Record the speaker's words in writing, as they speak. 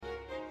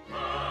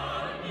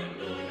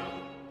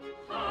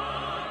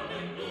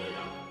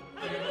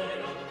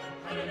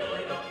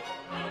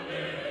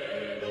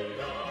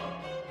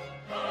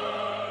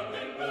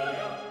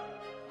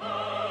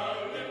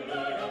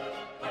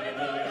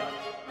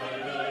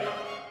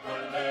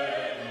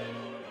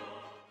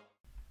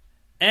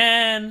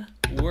And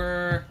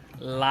we're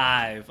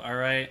live, all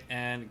right?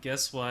 And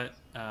guess what?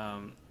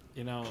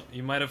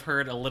 You might have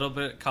heard a little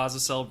bit cause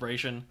of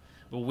celebration,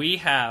 but we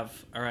have,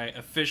 all right,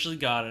 officially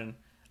gotten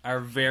our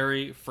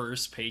very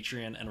first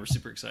Patreon, and we're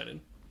super excited.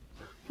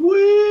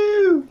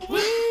 Woo!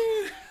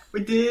 Woo!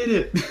 We did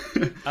it.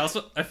 I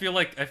feel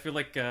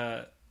like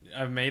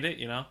I've made it.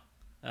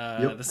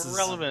 Yep. This is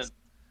relevant.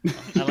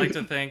 I'd like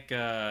to thank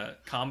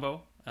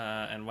Combo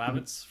and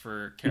Wabbits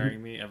for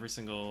carrying me every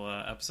single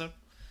episode.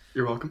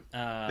 You're welcome.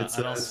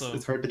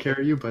 It's hard to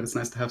carry you, but it's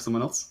nice to have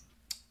someone else.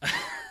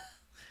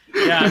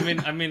 Yeah,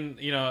 I mean,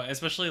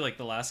 especially like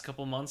the last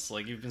couple months,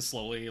 like you've been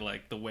slowly,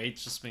 like the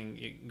weight's just been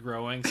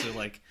growing, so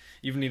like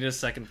you've needed a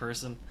second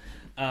person.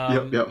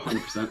 Yep,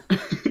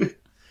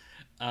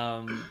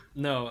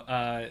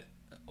 100%.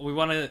 We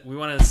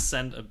want to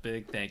send a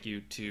big thank you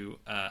to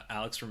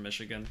Alex from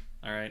Michigan.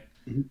 All right,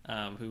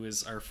 who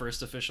is our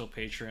first official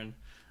patron.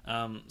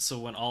 So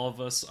when all of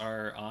us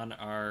are on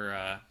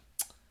our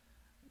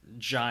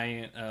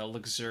giant,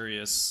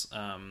 luxurious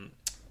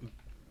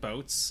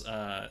boats,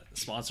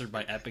 sponsored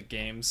by Epic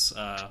Games,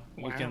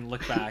 we can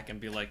look back and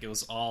be like, it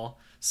was all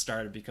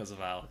started because of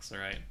Alex. All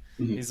right,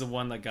 he's the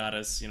one that got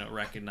us,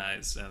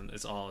 recognized, and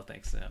it's all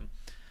thanks to him.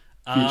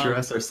 Future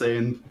us are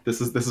saying this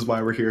is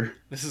why we're here.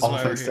 This is all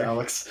why thanks we're to here.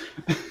 Alex.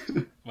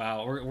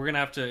 Wow, we're gonna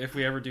have to, if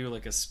we ever do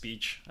like a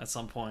speech at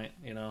some point,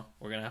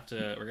 we're gonna have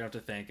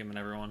to thank him and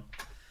everyone.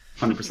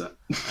 100%.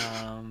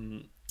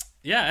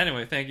 Yeah.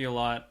 Anyway, thank you a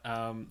lot.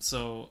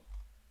 So,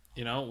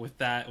 with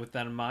that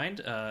in mind,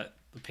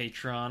 the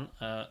Patreon,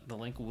 the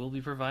link will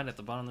be provided at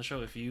the bottom of the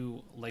show if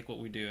you like what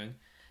we're doing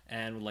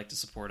and would like to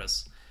support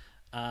us.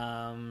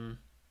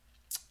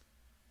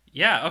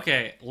 Yeah.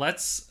 Okay.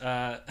 Let's.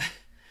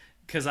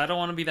 Because I don't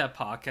want to be that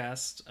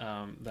podcast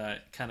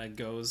that kind of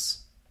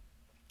goes,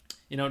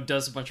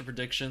 does a bunch of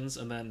predictions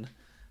and then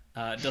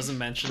doesn't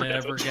mention it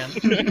ever again.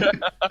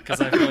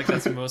 Because I feel like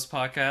that's most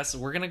podcasts.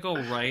 We're going to go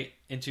right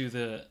into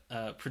the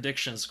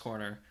predictions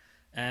corner.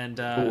 And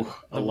the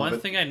one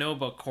thing I know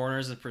about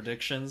corners and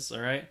predictions,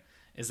 all right,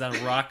 is that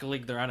in Rocket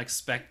League, they're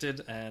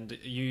unexpected and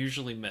you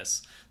usually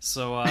miss.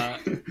 So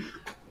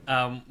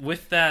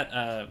with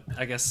that,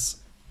 I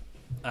guess,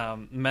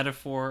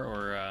 metaphor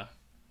or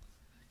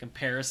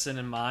comparison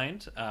in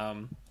mind, I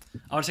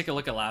want to take a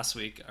look at last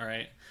week. All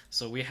right,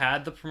 so we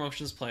had the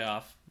promotions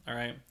playoff. All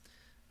right,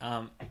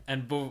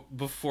 and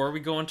before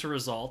we go into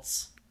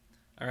results,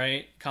 all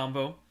right,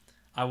 Combo,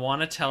 I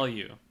want to tell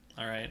you,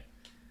 all right,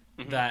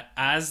 that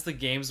as the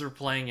games were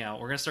playing out,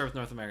 we're gonna start with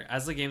North America.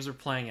 As the games were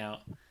playing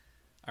out,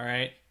 all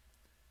right,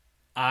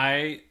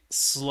 I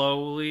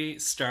slowly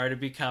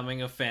started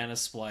becoming a fan of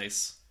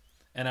Splice,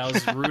 and I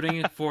was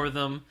rooting for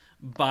them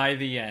by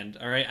the end.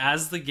 All right,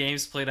 as the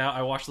games played out,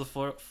 I watched the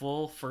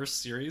full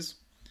first series.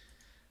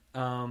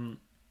 The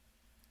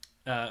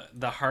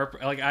harp,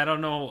 like I don't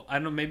know,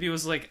 maybe it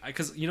was like,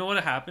 because you know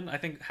what happened, I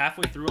think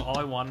halfway through all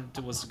I wanted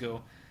to was to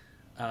go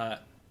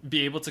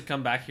be able to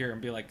come back here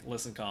and be like,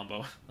 listen,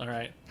 Combo, all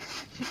right,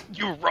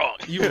 You were wrong.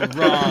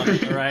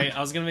 All right, I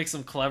was gonna make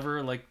some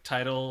clever like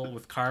title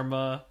with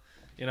Karma,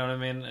 you know what I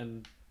mean,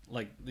 and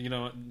like,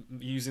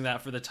 using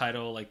that for the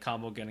title, like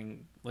Combo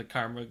getting like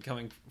Karma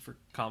coming for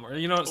Combo,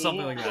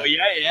 something like that. Oh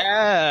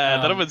yeah,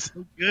 that would have been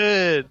so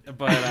good.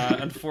 But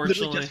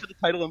unfortunately, Literally just for the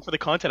title and for the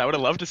content, I would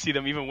have loved to see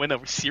them even win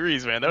a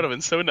series, man. That would have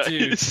been so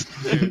nice.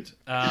 Dude.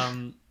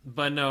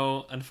 But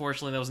no,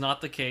 unfortunately, that was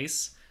not the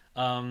case.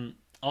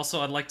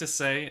 Also, I'd like to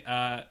say,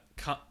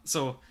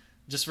 so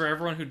just for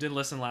everyone who did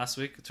listen last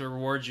week, to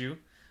reward you,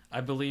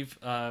 I believe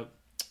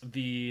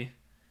the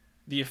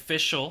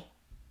official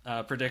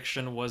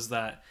prediction was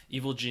that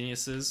Evil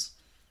Geniuses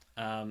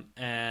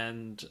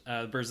and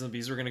Birds and the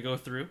Bees were going to go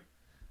through,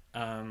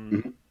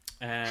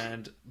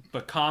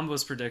 but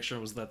Combo's prediction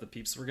was that the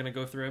Peeps were going to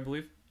go through, I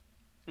believe.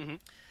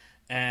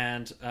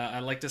 And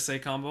I'd like to say,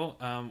 Combo,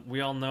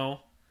 we all know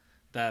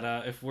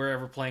that if we're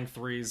ever playing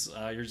threes,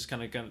 you're just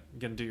kind of gonna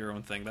do your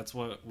own thing. That's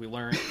what we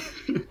learned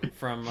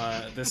from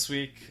this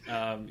week.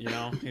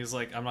 He's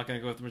like, I'm not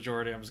gonna go with the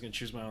majority, I'm just gonna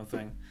choose my own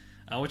thing,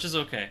 which is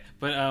okay.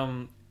 But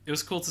it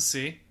was cool to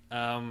see.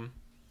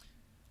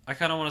 I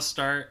kind of want to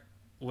start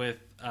with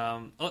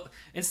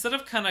instead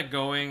of kind of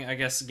going, I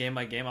guess, game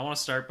by game, I want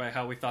to start by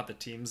how we thought the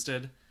teams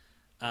did.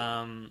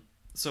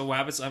 So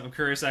Wabbits, I'm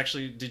curious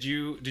actually, did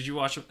you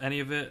watch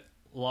any of it,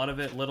 a lot of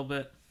it, a little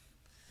bit?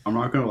 I'm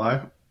not gonna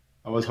lie,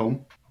 I was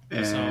home,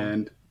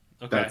 and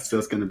Okay. that's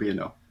just gonna be a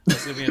no.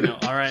 That's gonna be a no.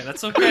 All right,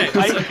 that's okay.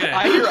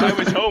 I hear I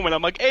was home and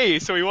I'm like, hey,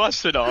 so we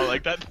watched it all.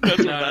 Like that's where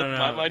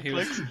my mind He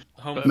was clicks.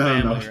 home with No,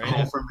 family, right?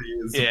 home for me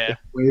is Yeah.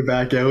 way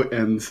back out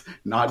and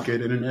not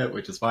good internet,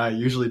 which is why I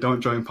usually don't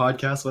join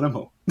podcasts when I'm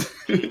home.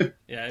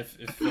 Yeah,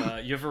 if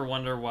you ever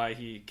wonder why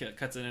he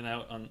cuts in and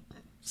out on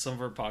some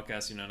of our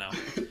podcasts, you know now.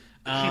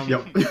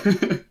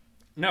 Yep.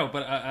 No,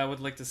 but I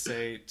would like to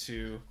say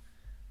to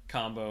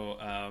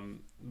Combo,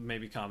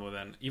 maybe Combo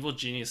then, Evil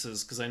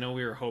Geniuses, because I know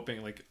we were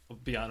hoping, like,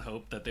 beyond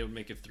hope, that they would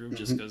make it through,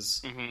 just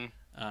because,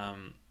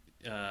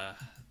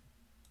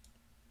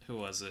 who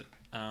was it?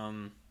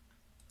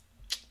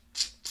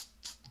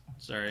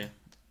 Sorry.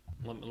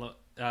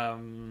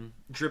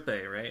 Drip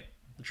A, right?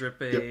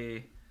 Drip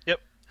A Yep.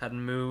 had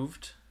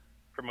moved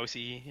From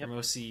OCE. Yep. from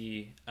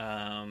OCE,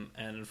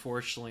 and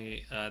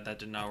unfortunately, that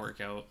did not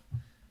work out.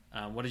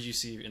 What did you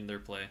see in their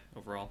play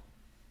overall?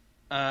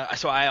 I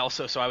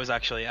was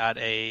actually at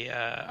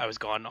I was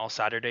gone all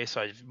Saturday,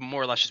 so I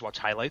more or less just watched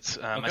highlights.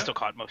 I Okay. still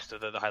caught most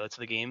of the highlights of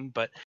the game,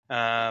 but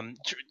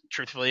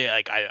truthfully,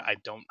 like I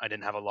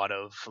didn't have a lot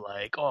of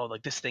like, oh,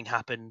 like this thing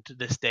happened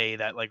this day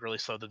that like really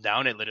slowed them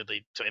down. It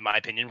literally, so in my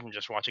opinion, from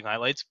just watching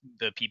highlights,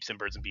 the Peeps and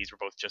Birds and Bees were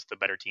both just the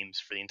better teams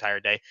for the entire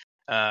day.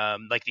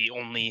 Like the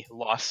only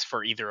loss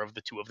for either of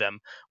the two of them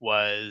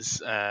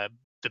was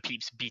the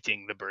Peeps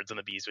beating the Birds and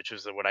the Bees, which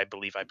was what I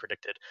believe I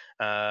predicted.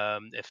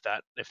 If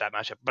that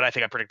matchup, but I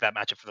think I predicted that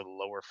matchup for the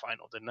lower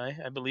final, didn't I?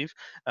 I believe,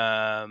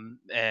 and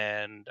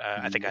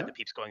I think I had the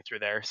Peeps going through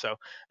there. So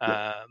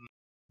I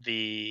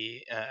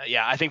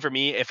think for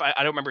me, if I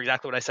don't remember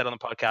exactly what I said on the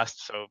podcast,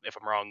 so if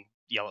I'm wrong,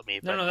 yell at me.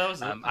 No, that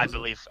was it. I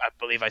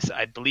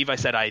believe I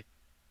said I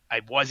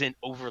wasn't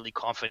overly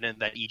confident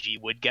that EG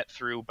would get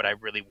through, but I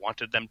really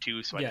wanted them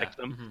to, so I picked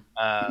them.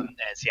 Mm-hmm.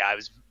 I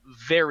was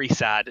very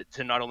sad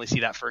to not only see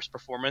that first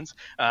performance,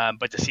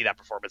 but to see that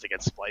performance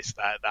against Splice.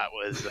 That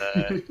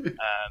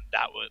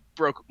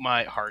broke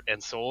my heart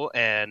and soul.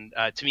 And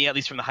to me, at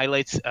least from the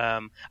highlights,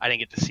 I didn't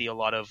get to see a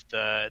lot of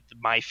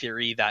my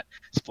theory that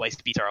Splice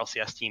beats our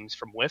LCS teams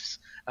from whiffs.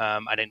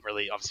 I didn't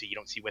really, obviously, you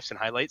don't see whiffs in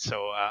highlights,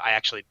 so I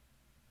actually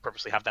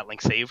purposely have that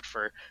link saved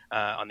for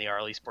on the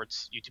RL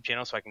Esports YouTube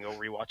channel, so I can go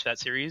rewatch that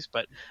series.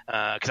 But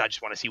because I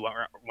just want to see what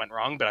went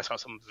wrong. But I saw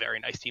some very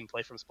nice team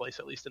play from Splice,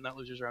 at least in that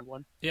losers round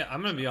one. Yeah,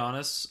 I'm gonna be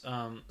honest.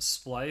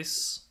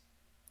 Splice,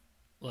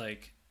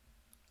 like,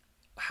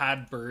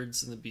 had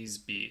Birds and the Bees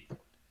beat,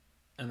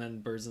 and then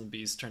Birds and the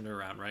Bees turned it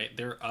around. Right,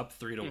 they're up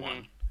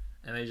 3-1,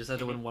 and they just had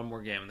to win one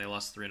more game, and they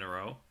lost 3 in a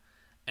row.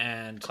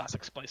 And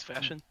classic Splice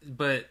fashion.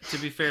 But to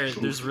be fair,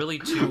 there's really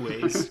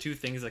two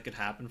things that could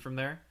happen from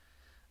there.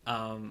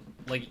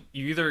 Like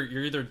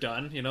you're either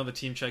done, the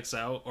team checks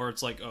out, or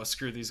it's like, oh,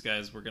 screw these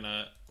guys, we're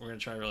gonna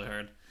try really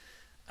hard.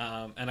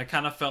 And I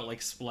kind of felt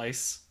like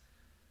Splice,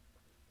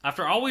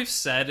 after all we've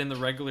said in the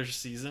regular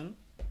season,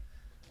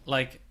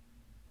 like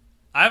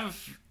I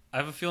have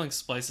a feeling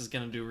Splice is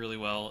gonna do really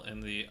well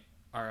in the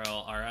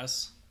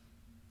RLRS.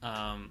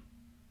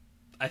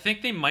 I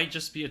think they might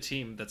just be a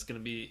team that's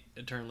gonna be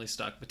eternally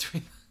stuck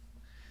between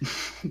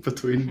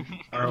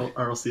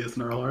RLCS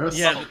and RLRS.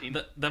 Yeah,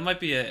 that might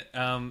be it.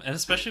 And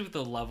especially with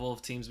the level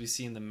of teams we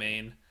see in the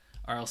main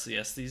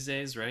RLCS these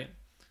days, right?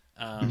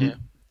 Like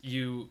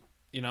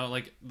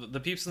the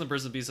Peeps and the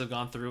Birds and Bees have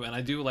gone through, and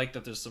I do like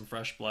that there's some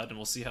fresh blood, and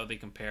we'll see how they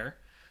compare.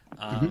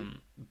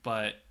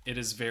 But it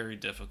is very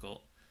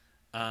difficult.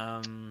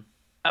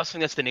 I also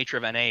think that's the nature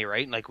of NA,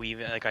 right? Like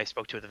I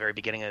spoke to at the very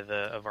beginning of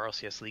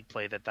RLCS League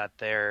play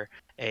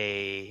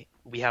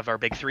we have our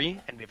big three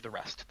and we have the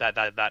rest.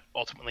 That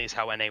ultimately is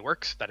how NA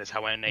works. That is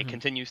how NA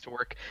continues to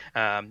work.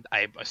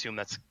 I assume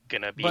that's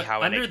gonna be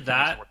how NA continues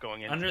to work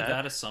going into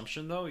that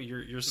assumption, though,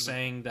 you're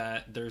saying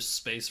that there's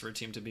space for a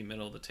team to be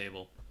middle of the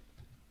table,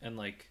 and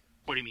like,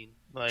 what do you mean?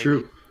 Like,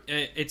 true.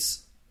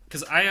 It's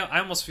because I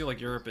almost feel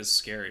like Europe is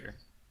scarier.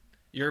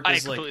 Europe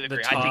is like the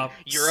agree. top I think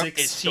Europe is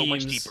teams. So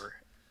much deeper.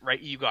 Right,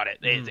 you got it.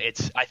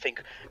 It's. I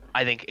think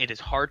it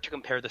is hard to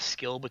compare the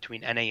skill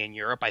between NA and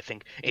Europe. I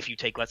think if you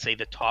take, let's say,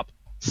 the top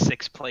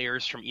 6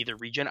 players from either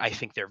region, I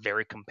think they're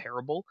very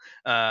comparable.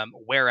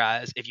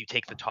 Whereas if you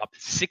take the top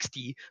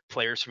 60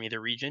 players from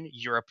either region,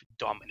 Europe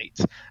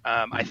dominates.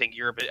 I think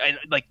Europe, and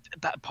like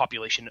that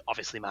population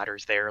obviously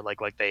matters there. Like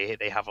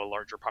they have a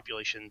larger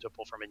population to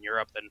pull from in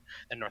Europe than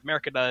North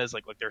America does.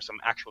 Like there's some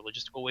actual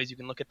logistical ways you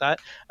can look at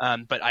that.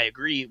 But I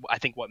agree. I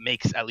think what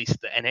makes at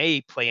least the NA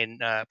play-in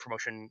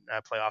promotion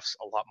playoffs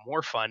a lot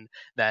more fun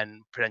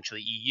than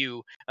potentially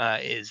EU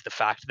is the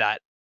fact that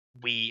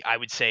I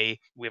would say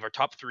we have our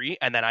top 3,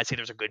 and then I'd say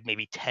there's a good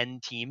maybe 10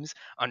 teams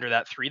under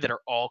that 3 that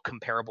are all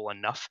comparable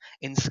enough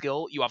in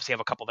skill. You obviously have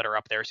a couple that are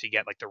up there, so you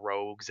get like the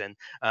Rogues and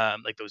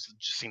like those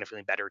just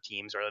significantly better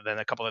teams, or then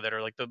a couple that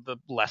are like the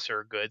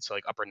lesser good, so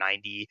like upper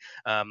 90,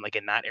 like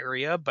in that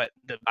area. But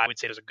I would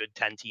say there's a good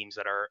 10 teams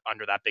that are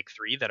under that big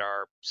 3 that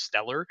are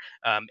stellar,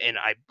 and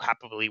I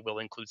happily will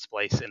include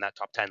Splice in that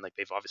top 10. Like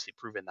they've obviously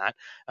proven that,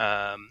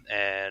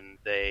 and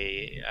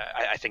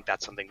I think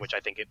that's something which I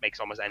think it makes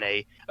almost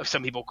NA of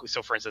some people.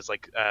 So for instance,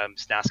 like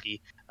Snasky,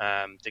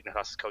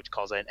 Dignitas's coach,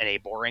 calls it NA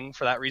boring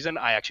for that reason.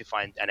 I actually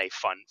find NA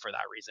fun for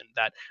that reason.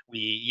 That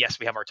we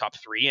have our top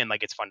 3, and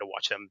like it's fun to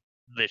watch them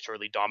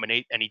literally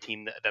dominate any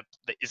team that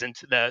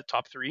isn't the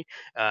top 3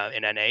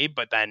 in NA.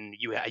 But then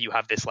you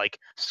have this like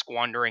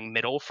squandering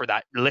middle for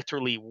that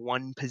literally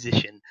one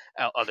position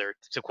other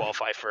to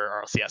qualify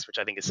for RLCS, which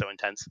I think is so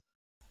intense.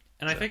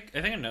 And I think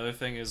another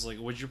thing is, like,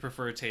 would you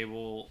prefer a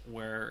table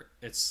where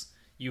it's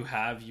you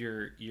have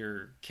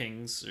your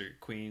kings or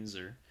queens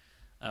or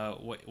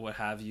what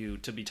have you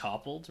to be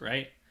toppled,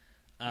 right?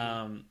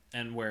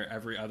 And where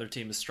every other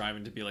team is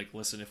striving to be like,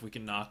 listen, if we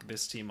can knock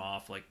this team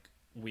off, like,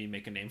 we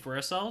make a name for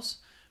ourselves?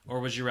 Or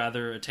would you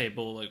rather a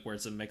table like where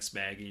it's a mixed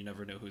bag and you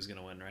never know who's going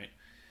to win, right?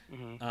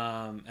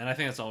 And I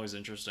think that's always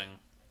interesting.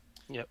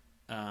 Yep.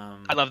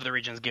 I love the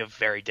regions give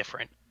very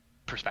different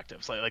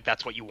perspectives. Like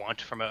that's what you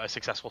want from a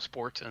successful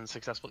sport and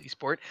successful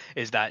esport,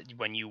 is that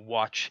when you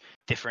watch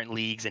different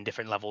leagues and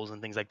different levels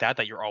and things like that,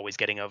 that you're always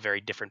getting a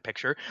very different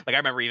picture. Like I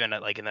remember even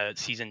like in the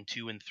season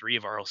 2 and 3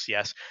 of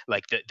RLCS,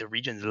 like the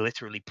regions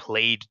literally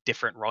played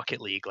different Rocket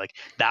League. Like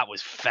that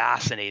was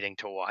fascinating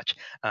to watch.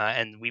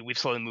 And we've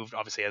slowly moved,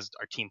 obviously, as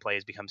our team play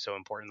has become so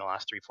important in the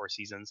last 3-4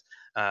 seasons.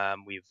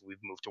 We've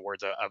moved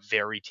towards a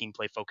very team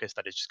play focus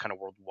that is just kind of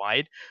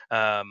worldwide.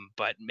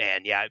 But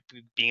man, yeah,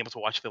 being able to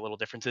watch the little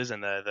differences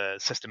and the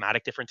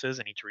systematic differences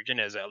in each region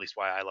is at least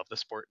why I love the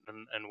sport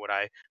and what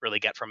I really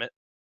get from it.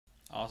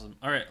 Awesome.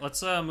 All right,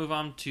 let's move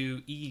on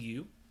to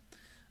EU.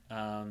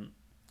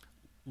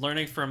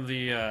 Learning from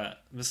the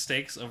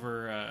mistakes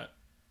over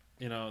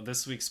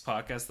this week's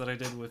podcast that I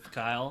did with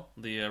Kyle,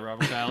 the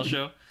Robert Kyle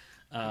show,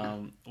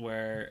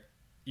 where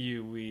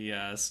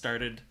I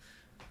started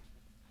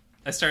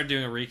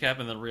doing a recap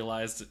and then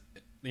realized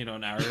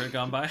an hour had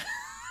gone by.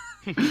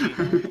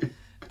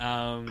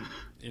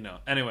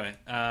 Anyway,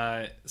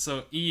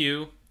 so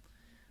EU,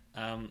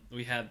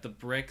 we had the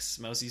Bricks,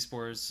 Mouse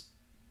Esports,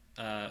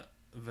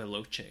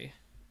 Veloce.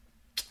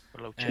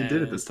 They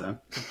did it this time.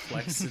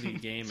 Complexity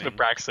Gaming. I've been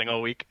practicing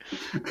all week.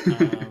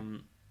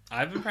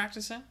 I've been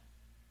practicing?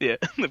 Yeah,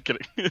 I'm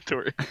kidding. Don't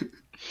worry.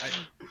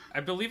 I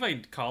believe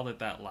I called it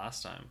that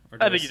last time.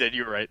 I think you did.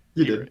 You were right.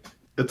 You did. Right.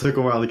 It took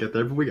a while to get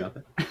there, but we got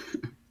there.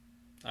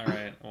 All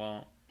right,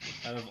 well,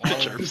 out of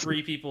all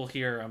 3 people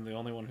here, I'm the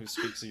only one who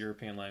speaks a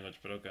European language,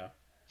 but okay.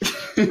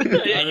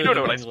 Yeah, you don't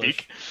know what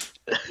English.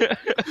 I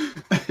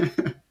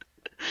speak.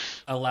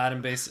 A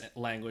Latin-based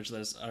language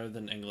that is other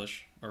than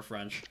English or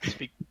French.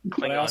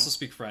 But I also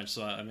speak French,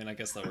 so I mean, I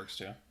guess that works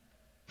too.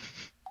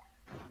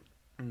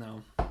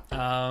 No.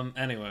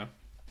 Anyway,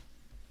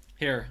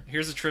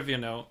 here's a trivia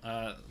note,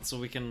 so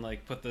we can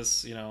like put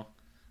this, in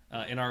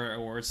our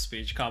awards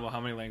speech. Combo, how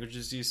many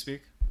languages do you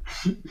speak?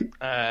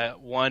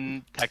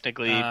 1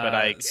 technically, but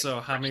I. So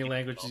how many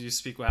languages do you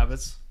speak,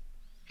 Wabbits?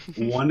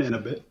 1 and a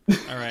bit.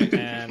 All right,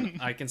 and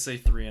I can say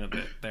 3 and a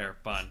bit. There,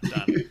 done.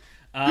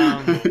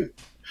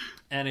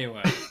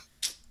 Anyway,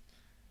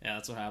 yeah,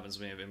 that's what happens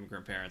when you have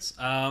immigrant parents.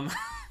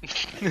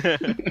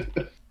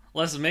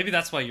 Listen, maybe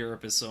that's why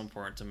Europe is so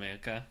important to me.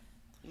 Okay.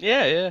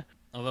 Yeah.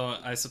 Although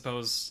I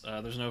suppose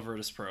there's no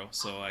Virtus Pro,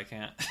 so I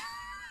can't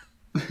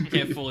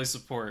fully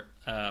support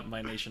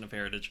my nation of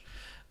heritage.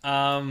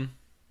 Wow,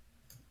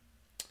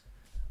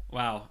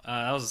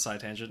 that was a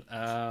side tangent.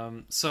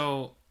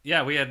 So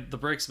yeah, we had the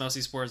Bricks, Mouse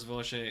Esports,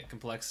 Veloce,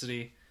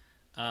 Complexity.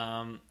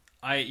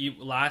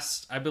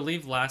 I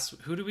believe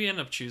who did we end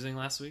up choosing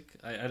last week?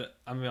 I'm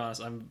gonna be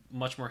honest, I'm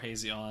much more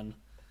hazy on.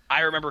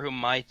 I remember who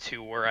my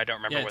 2 were. I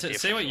don't remember what the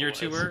say what your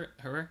 2 was.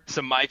 were.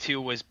 So my 2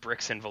 was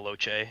Bricks and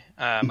Veloce.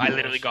 I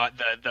literally got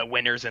the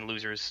winners and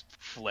losers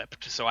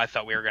flipped. So I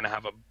thought we were going to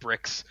have a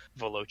Bricks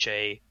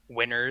Veloce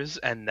winners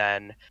and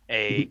then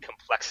a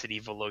Complexity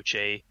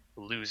Veloce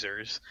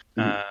losers.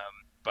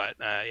 But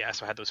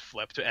so I had those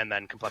flipped, and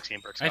then Complexity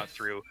and Bricks got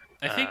through.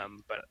 I think,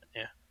 but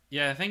yeah.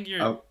 Yeah, I think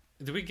you're.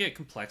 Did we get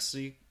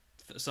Complexity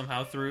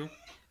somehow through?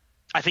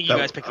 I think you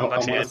guys picked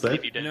Complexity. I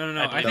believe you did.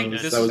 No. I think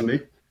that was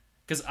me.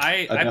 Because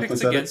I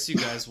picked against you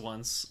guys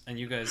once, and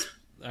you guys,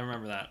 I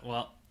remember that.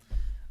 Well,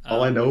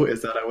 all I know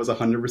is that I was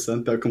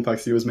 100% that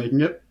Complexity was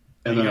making it,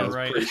 and then I was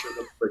pretty sure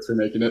that the Bricks were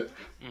making it.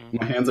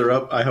 My hands are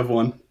up. I have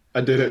won.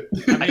 I did it.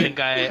 I think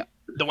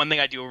the one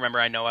thing I do remember,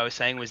 I was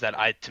saying was that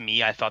I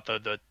thought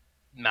the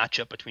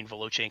matchup between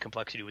Veloce and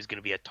Complexity was going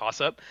to be a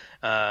toss-up.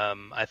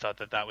 I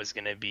thought that was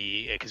going to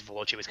be because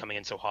Veloce was coming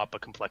in so hot,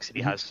 but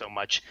Complexity has so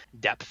much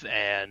depth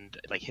and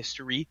like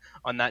history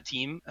on that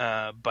team.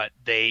 But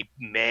did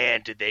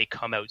they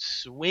come out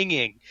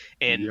swinging?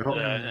 And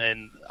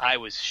I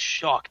was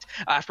shocked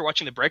after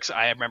watching the Bricks.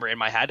 I remember in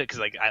my head, because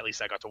like at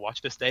least I got to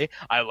watch this day,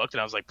 I looked and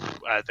I was like,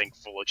 I think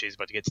Veloce is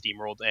about to get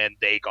steamrolled, and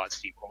they got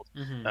steamrolled.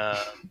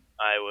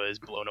 I was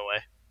blown away.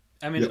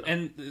 I mean,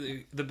 and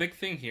the big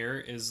thing here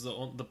is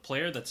the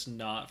player that's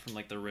not from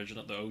like the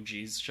original, the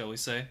OGs, shall we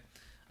say,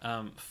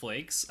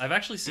 Flakes. I've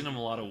actually seen him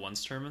a lot of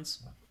once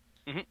tournaments,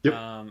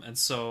 and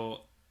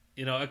so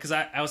because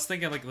I was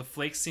thinking like the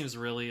Flakes seems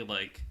really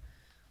like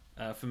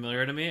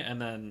familiar to me,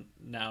 and then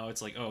now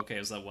it's like, oh, okay, it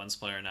was that once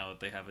player now that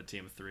they have a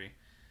team of 3.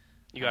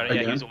 You got it.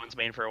 Yeah, he was a once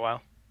main for a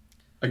while.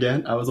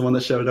 Again, I was the one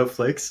that shouted out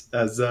Flakes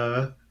as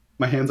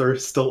my hands are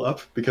still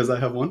up because I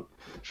have won.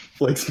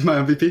 Flakes my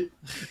MVP.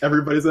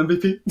 Everybody's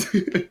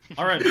MVP.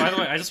 All right. By the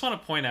way, I just want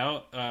to point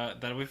out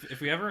that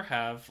if we ever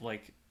have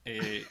like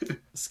a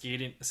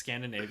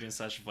Scandinavian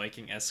 /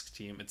 Viking-esque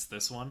team, it's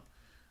this one.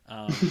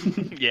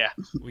 Yeah.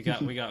 We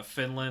got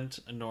Finland,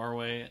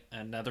 Norway,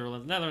 and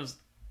Netherlands.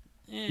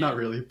 Not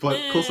really,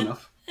 but close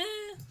enough.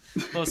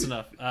 Close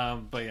enough.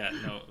 But yeah,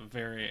 no,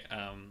 very.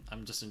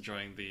 I'm just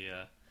enjoying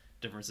the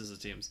differences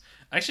of teams.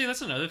 Actually,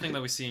 that's another thing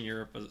that we see in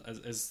Europe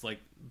is like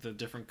the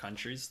different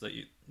countries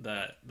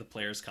that the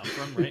players come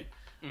from, right?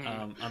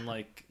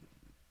 Unlike,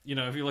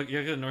 if you look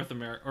at North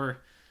America or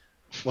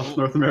Well,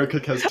 North America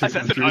has 2 That's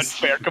an countries.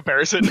 unfair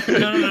comparison.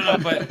 No.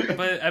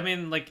 But I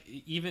mean, like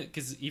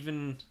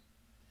even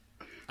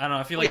I don't know.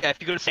 I feel like yeah,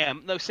 if you go to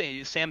Sam, no,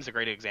 say Sam's a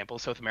great example.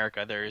 South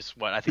America, there's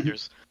I think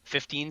there's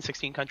 15,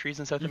 16 countries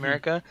in South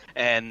America,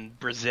 and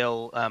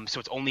Brazil. So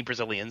it's only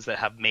Brazilians that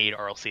have made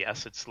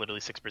RLCS. It's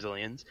literally 6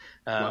 Brazilians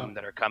Wow.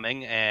 that are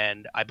coming,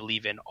 and I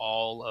believe in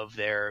all of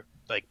their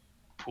like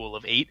pool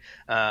of 8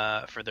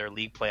 for their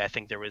league play. I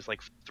think there was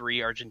like 3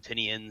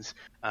 Argentinians,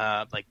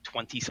 like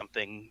 20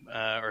 something,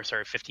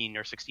 15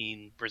 or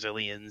 16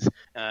 Brazilians,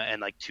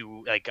 and like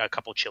a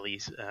couple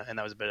Chiles, and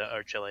that was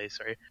Chile.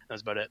 Sorry, that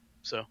was about it.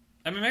 So.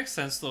 I mean, it makes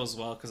sense though as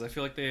well because I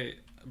feel like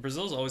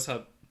Brazil's always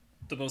had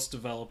the most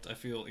developed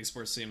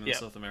esports scene in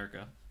South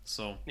America.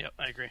 So yeah,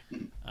 I agree.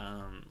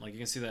 Like you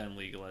can see that in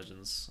League of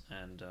Legends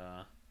and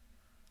a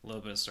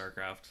little bit of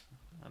StarCraft,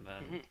 and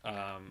then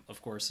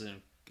of course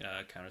in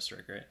Counter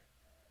Strike, right?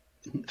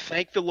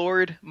 Thank the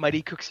Lord,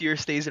 Mighty Cooksier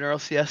stays in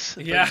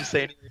RLCS. Yeah. Just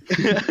saying.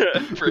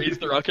 Praise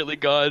the Rocket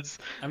League gods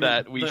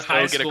that we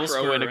still get a crow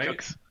scorer, and a right?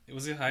 Cooks. It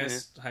was the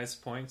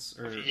highest points,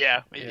 or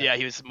Yeah,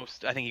 he was the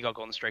most. I think he got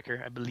Golden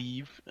Striker, I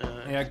believe.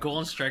 yeah,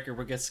 Golden Striker,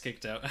 but gets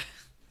kicked out.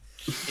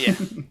 Yeah,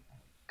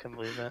 couldn't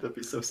believe that. That'd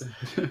be so sad.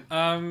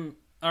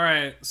 All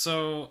right,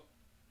 so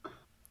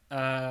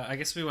I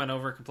guess we went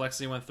over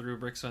complexity, went through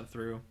bricks, went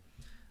through.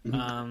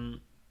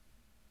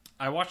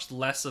 I watched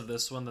less of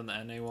this one than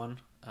the NA one.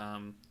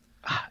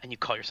 And you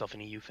call yourself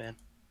an EU fan?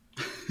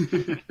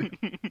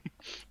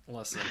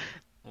 Listen.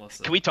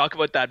 Can we talk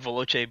about that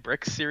Veloce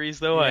Bricks series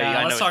though? Yeah,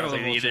 I let's know talk it's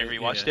about like Veloce, you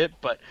rewatched it,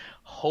 but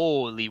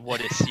holy, what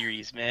a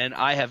series, man!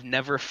 I have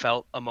never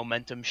felt a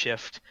momentum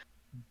shift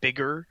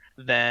bigger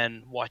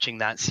than watching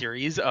that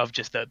series of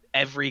just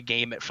every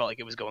game it felt like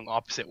it was going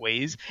opposite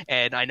ways.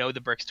 And I know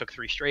the Bricks took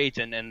 3 straight,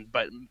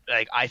 but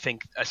like I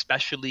think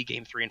especially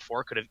game 3 and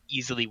 4 could have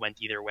easily went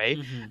either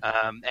way.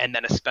 And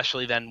then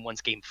especially then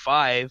once game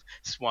 5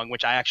 swung,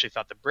 which I actually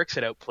thought the Bricks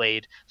had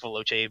outplayed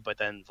Veloce, but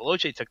then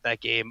Veloce took that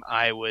game,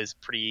 I was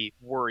pretty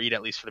worried,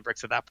 at least for the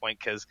Bricks at that point,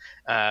 because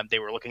they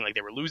were looking like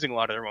they were losing a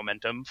lot of their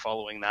momentum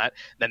following that.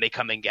 Then they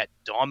come and get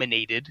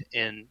dominated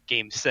in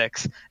game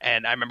 6,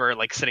 and I remember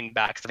like sitting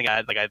back, I think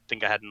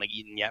I hadn't like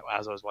eaten yet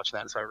as I was watching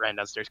that, so I ran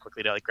downstairs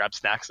quickly to like grab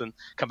snacks and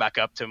come back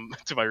up to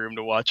my room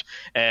to watch.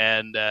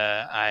 And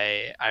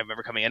I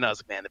remember coming in, and I was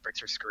like, man, the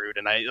Bricks are screwed.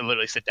 And I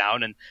literally sit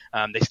down, and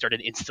they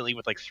started instantly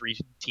with like 3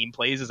 team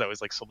plays as I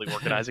was like slowly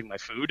organizing my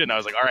food, and I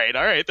was like, all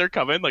right, they're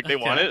coming, like they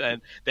want it,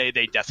 and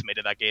they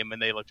decimated that game, and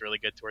they looked really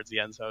good towards the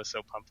end. So I was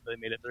so pumped that they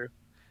made it through.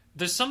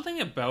 There's something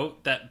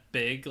about that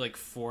big like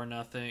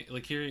 4-0,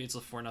 like here it's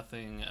a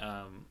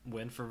 4-0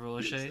 win for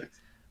Veloce.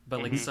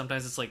 But like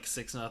sometimes it's like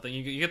 6-0.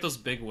 You get those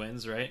big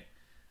wins, right?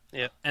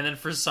 Yeah. And then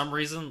for some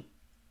reason,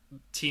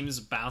 teams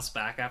bounce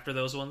back after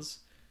those ones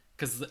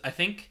because I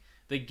think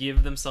they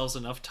give themselves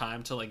enough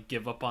time to like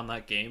give up on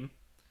that game.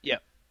 Yeah.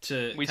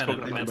 To we kind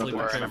spoke of about mentally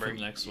before, prepare for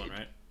the next one,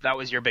 right? That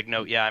was your big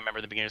note. Yeah, I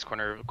remember the beginner's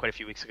corner quite a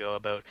few weeks ago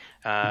about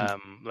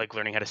like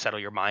learning how to settle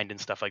your mind and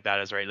stuff like that.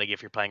 Is right. Like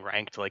if you're playing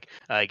ranked, like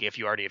if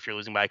you're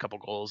losing by a couple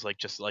goals, like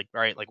just like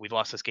all right, like we've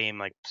lost this game,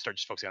 like start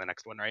just focusing on the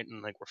next one, right?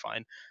 And like we're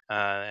fine.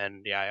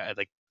 And yeah, I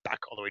like back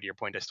all the way to your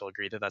point. I still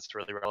agree that that's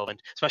really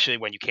relevant, especially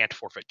when you can't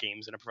forfeit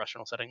games in a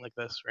professional setting like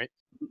this, right?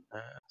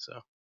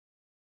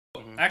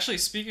 Actually,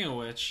 speaking of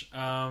which,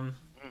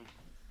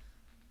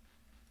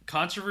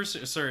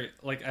 controversy. Sorry,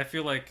 like I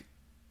feel like.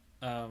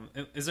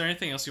 Is there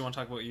anything else you want to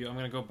talk about? I'm going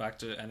to go back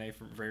to NA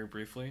very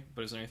briefly,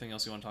 but is there anything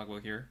else you want to talk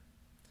about here?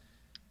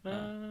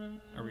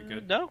 Are we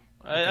good? No,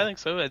 Okay. I think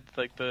so.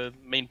 Like the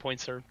main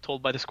points are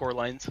told by the score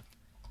lines.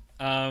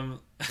 No,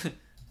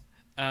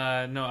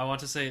 I want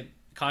to say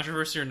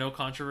controversy or no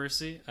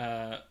controversy.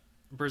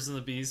 Birds and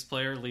the Bees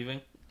player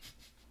leaving.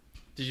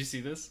 Did you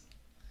see this?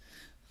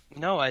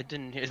 No, I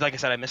didn't. Like I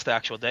said, I missed the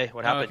actual day.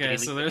 What happened? Okay,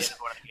 so there's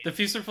the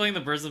Peeps were playing the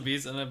Birds and the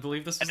Bees, and I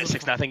believe this was a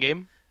 6-0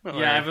 game.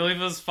 Yeah, I believe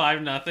it was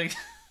 5-0,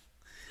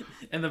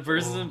 and the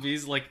Birds and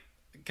Bees like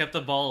kept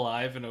the ball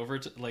alive and over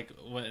to, like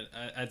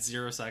at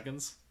 0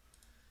 seconds.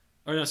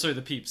 Or no, sorry,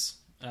 the Peeps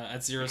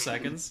at 0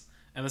 seconds,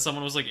 and then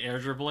someone was like air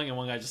dribbling, and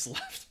one guy just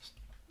left.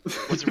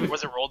 Was it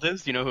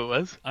Roldiz? Do you know who it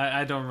was?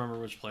 I don't remember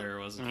which player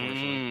it was,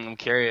 unfortunately. I'm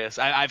curious.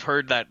 I've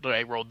heard that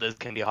like Roldiz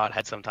can be a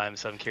hothead sometimes,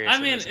 so I'm curious. I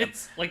mean,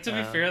 it's like, to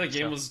be fair, the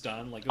game was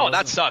done. Like,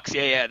 that sucks.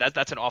 Yeah.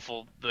 That's an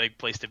awful like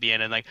place to be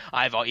in, and like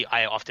I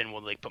often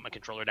will like put my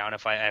controller down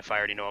if I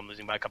already know I'm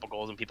losing by a couple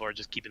goals and people are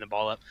just keeping the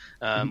ball up,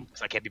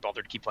 because I can't be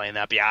bothered to keep playing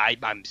that. But yeah,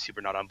 I'm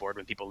super not on board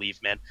when people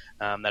leave, man.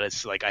 That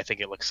is like I think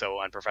it looks so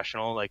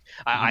unprofessional. Like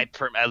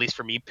at least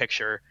for me,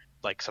 picture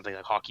like something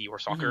like hockey or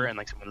soccer and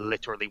like someone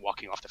literally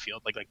walking off the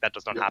field like that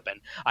does not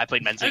happen. I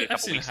played men's league a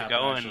couple weeks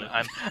ago actually. And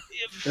I'm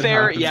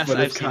fair. Happens, yes,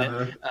 I've seen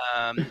it.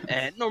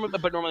 And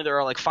normally there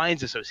are like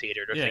fines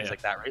associated or things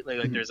like that, right?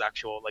 Like there's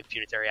actual like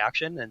punitive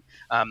action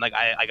and like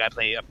I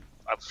play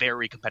a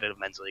very competitive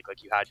men's league.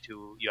 Like you have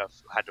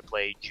had to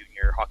play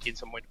junior hockey in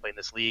some way to play in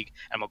this league.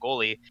 I'm a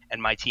goalie,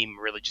 and my team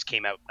really just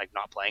came out like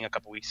not playing a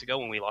couple weeks ago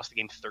when we lost the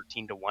game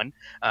 13-1,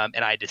 and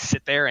I had to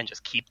sit there and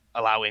just keep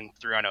allowing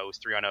 3-on-0s,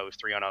 3-on-0s,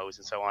 3-on-0s,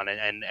 and so on,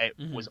 and it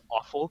was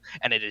awful.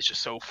 And it is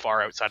just so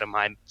far outside of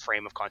my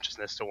frame of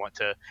consciousness to want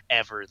to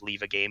ever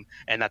leave a game,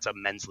 and that's a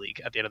men's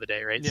league at the end of the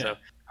day, right? Yeah. So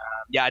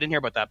I didn't hear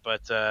about that,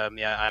 but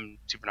I'm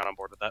super not on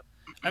board with that.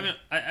 I mean,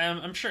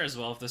 I'm sure as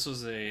well if this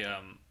was a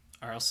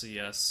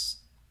RLCS.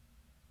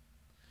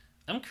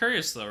 I'm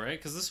curious though, right?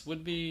 Because this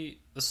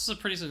is a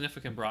pretty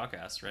significant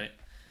broadcast, right?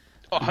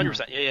 Oh,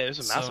 100%. Yeah, it was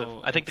a massive.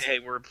 So I think they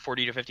were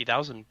 40 to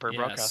 50,000 per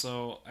broadcast.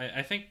 So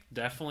I think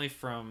definitely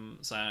from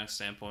Psyonic's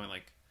standpoint,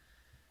 like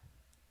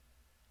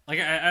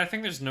I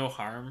think there's no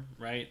harm,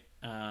 right?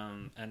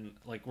 And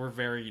like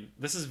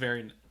this is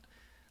very.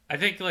 I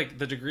think like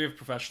the degree of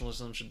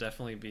professionalism should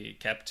definitely be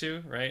kept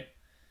to, right?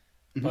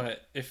 Mm-hmm.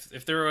 But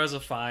if there was a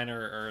fine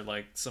or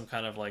like some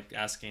kind of like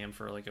asking him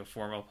for like a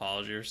formal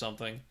apology or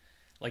something,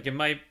 like it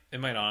might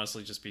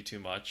honestly just be too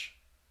much.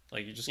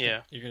 Like you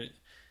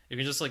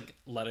can just like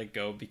let it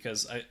go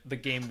because the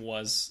game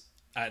was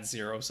at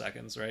 0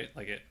 seconds, right?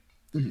 Like it.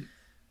 Mm-hmm.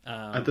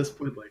 At this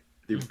point, like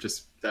you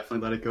just definitely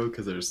let it go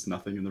because there's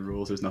nothing in the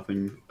rules. There's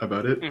nothing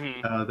about it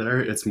there.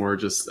 It's more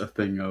just a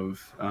thing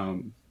of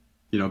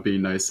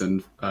being nice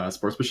and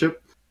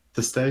sportsmanship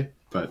to stay,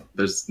 but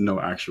there's no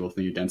actual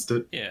thing against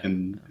it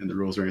in the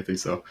rules or anything.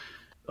 So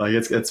like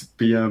it's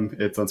BM,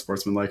 it's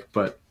unsportsmanlike,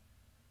 but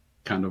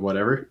kind of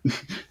whatever.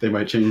 They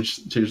might change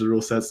the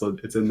rule set so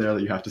it's in there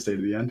that you have to stay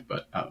to the end,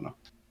 but I don't know.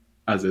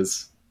 As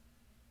is.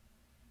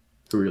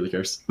 Who really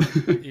cares?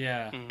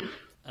 Yeah.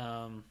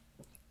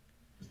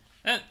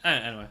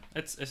 Anyway,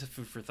 it's a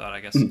food for thought,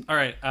 I guess. All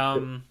right.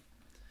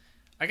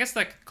 I guess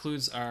that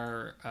concludes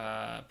our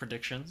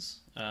predictions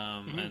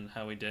and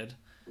how we did.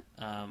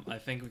 I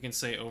think we can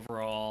say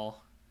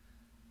overall,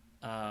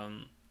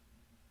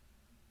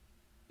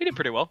 we did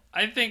pretty well.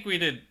 I think we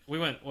did. We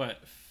went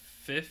what,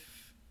 fifth?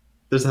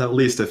 There's at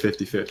least a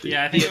 50-50.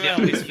 Yeah, I think we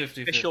went at least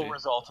 50-50. Official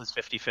result is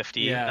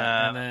 50-50.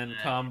 Yeah, and then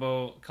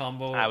combo.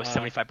 I was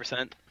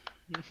 75%.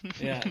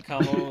 Yeah,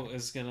 combo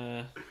is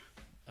gonna,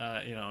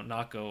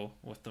 not go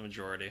with the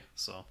majority.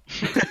 So,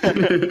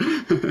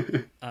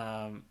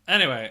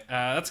 anyway,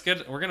 that's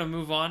good. We're gonna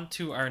move on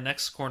to our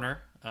next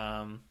corner.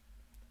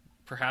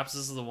 Perhaps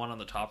this is the one on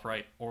the top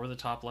right or the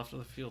top left of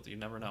the field. You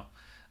never know.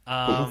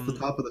 What's the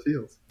top of the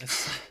field?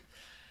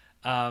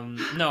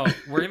 No,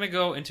 we're going to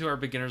go into our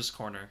beginner's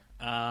corner.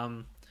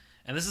 And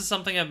this is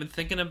something I've been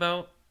thinking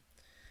about.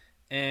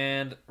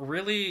 And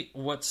really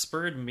what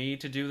spurred me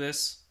to do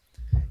this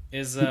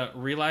is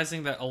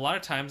realizing that a lot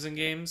of times in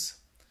games,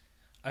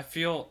 I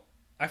feel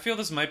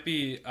this might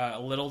be a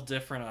little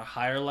different at a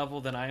higher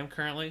level than I am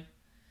currently.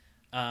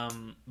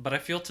 But I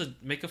feel to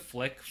make a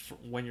flick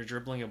when you're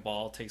dribbling a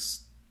ball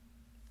takes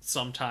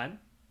some time,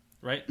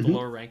 right? The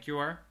lower rank you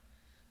are.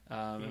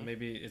 And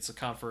maybe it's a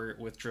comfort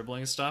with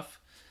dribbling stuff.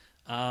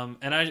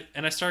 And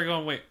I started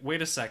going,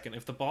 wait a second.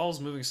 If the ball is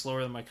moving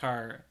slower than my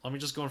car, let me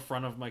just go in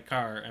front of my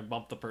car and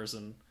bump the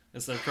person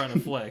instead of trying to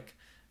flick,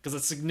 because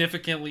it's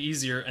significantly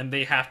easier and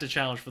they have to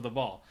challenge for the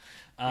ball.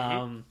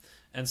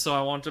 And so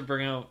I want to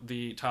bring out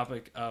the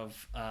topic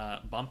of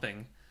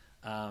bumping,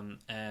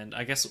 and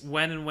I guess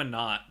when and when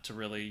not to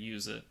really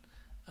use it.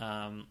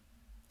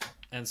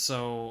 And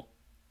so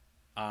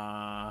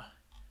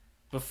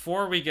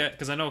before we get,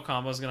 because I know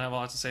Combo's going to have a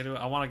lot to say to it,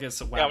 I want to get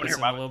some Wabbits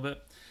in a little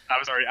bit.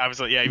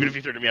 Even if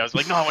you threw it to me, I was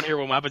like, no, I want to hear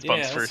what Wabbits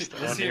bumps first.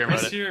 Let's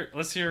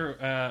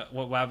hear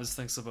what Wabbits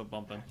thinks about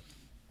bumping.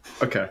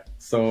 Okay,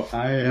 so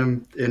I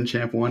am in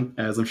Champ 1,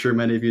 as I'm sure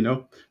many of you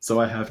know, so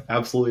I have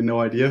absolutely no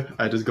idea.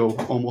 I just go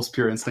almost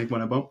pure instinct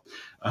when I bump.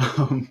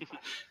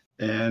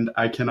 And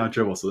I cannot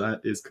dribble, so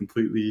that is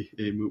completely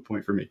a moot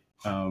point for me.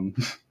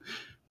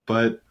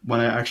 But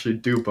when I actually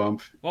do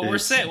bump... What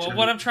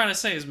I'm trying to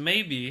say is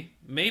maybe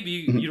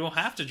you don't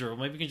have to dribble.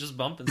 Maybe you can just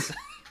bump instead.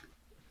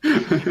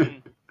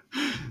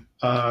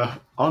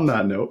 On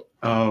that note,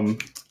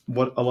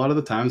 what a lot of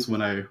the times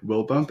when I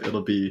will bump,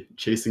 it'll be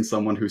chasing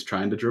someone who's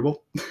trying to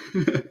dribble,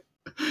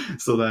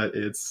 so that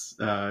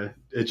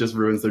it just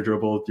ruins their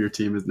dribble. Your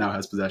team now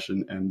has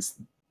possession, and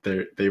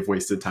they've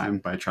wasted time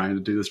by trying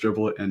to do this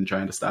dribble and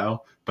trying to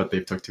style, but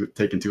they've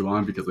taken too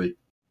long because they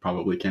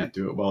probably can't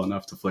do it well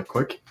enough to flick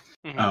quick,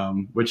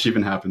 which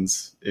even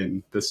happens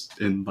in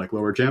like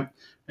lower Champ,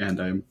 and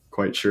I'm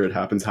quite sure it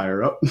happens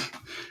higher up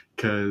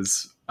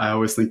because I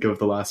always think of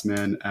the last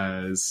man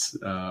as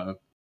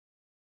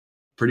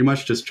pretty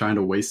much just trying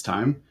to waste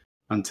time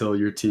until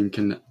your team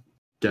can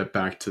get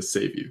back to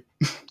save you.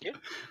 Yeah,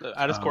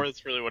 at its core,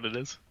 that's really what it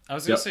is. I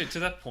was going to say, to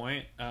that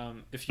point,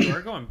 if you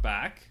are going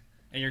back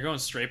and you're going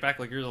straight back,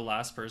 like you're the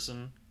last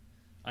person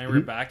on your way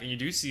back, and you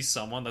do see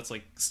someone that's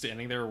like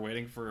standing there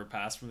waiting for a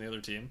pass from the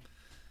other team,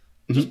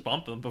 just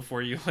bump them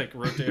before you like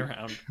rotate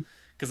around,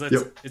 because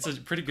it's a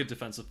pretty good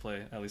defensive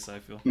play, at least I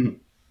feel.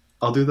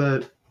 I'll do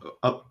that.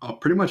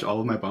 Pretty much all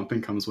of my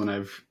bumping comes when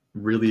I've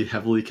really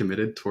heavily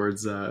committed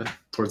towards a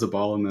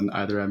ball, and then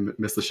either I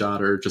miss the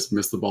shot or just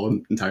miss the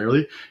ball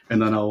entirely,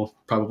 and then I'll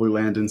probably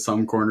land in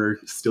some corner,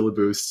 steal a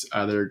boost,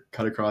 either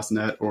cut across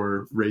net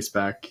or race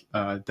back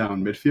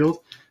down midfield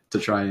to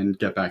try and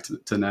get back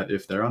to net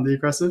if they're on the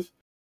aggressive.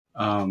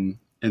 And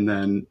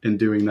then in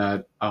doing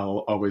that,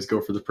 I'll always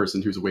go for the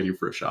person who's waiting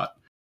for a shot.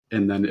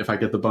 And then if I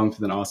get the bump,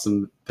 then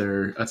awesome,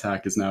 their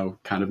attack is now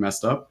kind of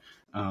messed up.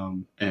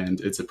 And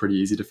it's a pretty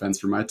easy defense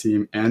for my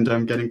team, and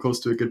I'm getting close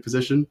to a good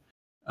position.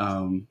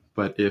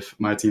 But if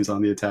my team's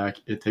on the attack,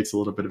 it takes a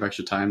little bit of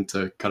extra time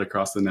to cut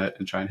across the net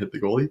and try and hit the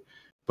goalie.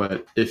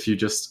 But if you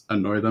just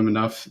annoy them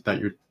enough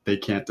that they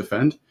can't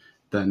defend,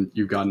 then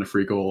you've gotten a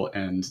free goal,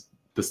 and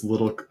this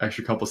little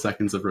extra couple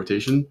seconds of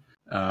rotation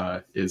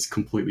is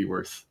completely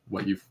worth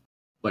what you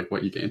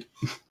gained.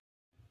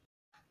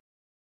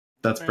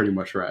 That's pretty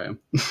much where I am.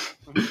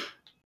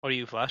 What do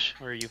you, Flash?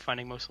 Where are you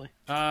finding mostly?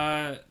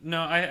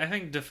 No, I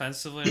think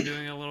defensively I'm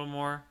doing a little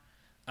more.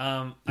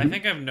 I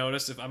think I've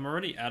noticed if I'm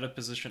already out of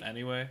position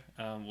anyway,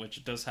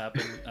 which does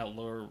happen at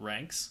lower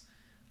ranks,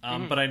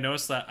 but I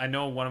noticed that I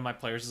know one of my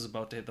players is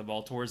about to hit the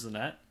ball towards the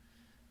net.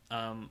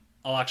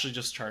 I'll actually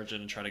just charge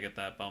it and try to get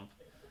that bump.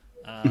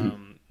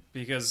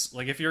 Because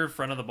like if you're in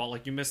front of the ball,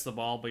 like you miss the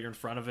ball, but you're in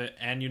front of it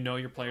and you know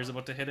your player's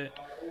about to hit it,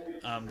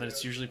 then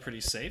it's usually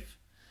pretty safe.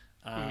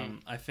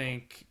 I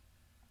think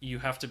you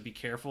have to be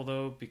careful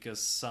though,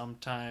 because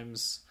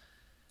sometimes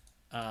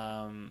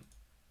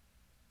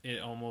it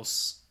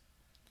almost...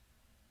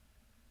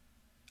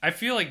 I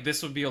feel like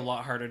this would be a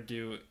lot harder to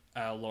do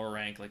at a lower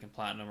rank, like in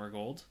Platinum or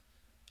Gold.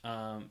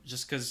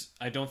 Just because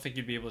I don't think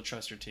you'd be able to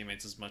trust your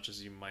teammates as much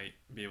as you might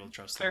be able to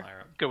trust them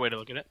higher up. Good way to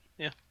look at it,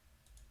 yeah.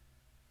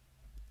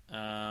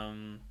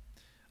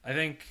 I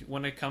think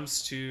when it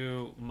comes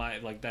to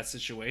that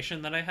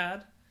situation that I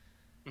had,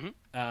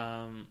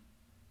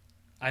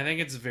 I think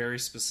it's very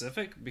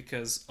specific,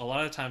 because a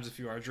lot of times if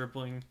you are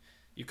dribbling,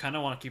 you kind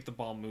of want to keep the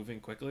ball moving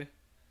quickly.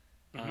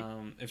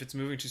 If it's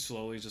moving too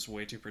slowly, it's just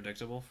way too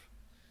predictable.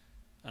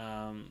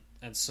 And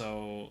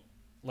so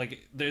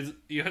like the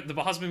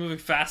ball has been moving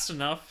fast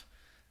enough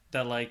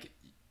that like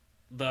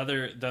the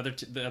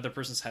other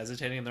person's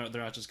hesitating and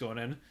they're not just going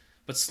in,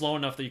 but slow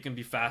enough that you can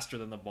be faster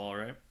than the ball,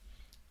 right?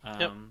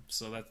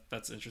 So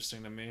that's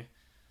interesting to me.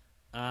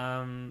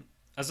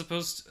 As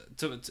opposed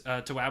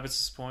to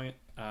Abbott's point,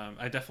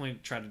 I definitely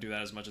try to do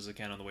that as much as I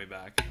can on the way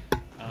back,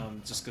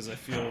 just because I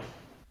feel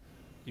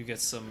you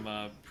get some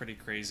pretty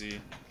crazy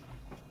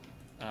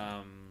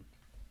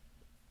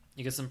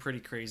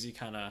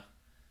kind of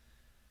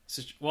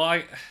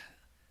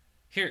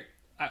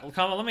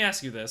Colin, let me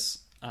ask you this.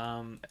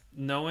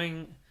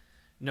 Knowing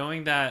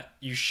that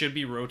you should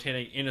be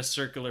rotating in a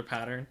circular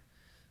pattern,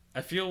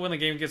 I feel when the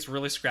game gets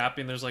really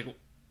scrappy and there's like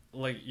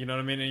you know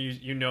what I mean, and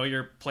you know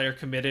your player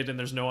committed and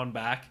there's no one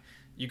back,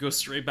 you go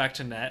straight back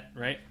to net,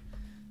 right?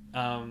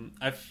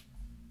 I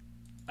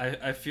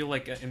feel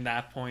like in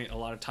that point a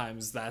lot of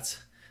times that's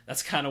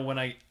kind of when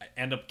I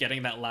end up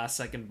getting that last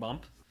second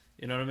bump,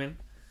 you know what I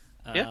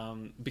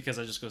mean? Because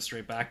I just go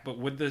straight back. But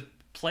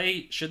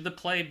should the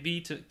play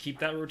be to keep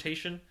that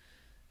rotation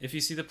if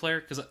you see the player?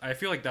 Because I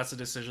feel like that's a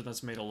decision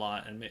that's made a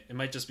lot, and it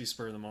might just be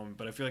spur of the moment,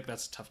 but I feel like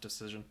that's a tough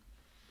decision.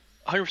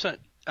 100%. Do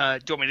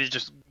you want me to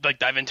just like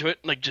dive into it,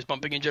 like just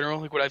bumping in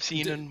general, like what I've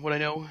seen and what I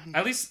know?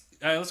 At least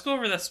let's go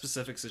over that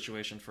specific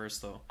situation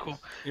first, though. Cool.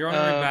 You're on the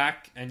way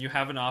back, and you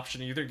have an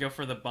option to either go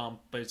for the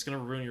bump, but it's going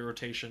to ruin your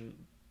rotation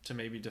to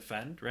maybe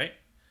defend, right?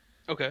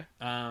 Okay.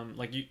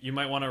 Like you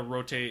might want to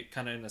rotate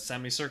kind of in a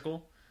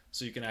semicircle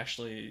so you can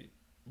actually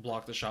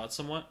block the shot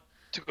somewhat.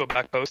 To go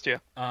back post, yeah.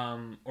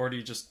 Or do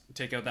you just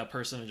take out that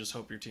person and just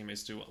hope your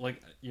teammates do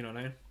like, you know what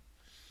I mean?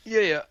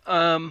 Yeah.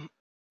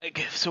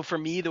 So for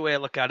me, the way I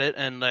look at it,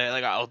 and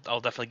I'll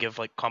definitely give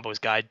like Combo's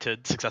guide to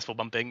successful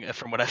bumping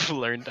from what I've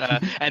learned,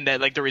 and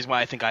then like the reason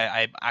why I think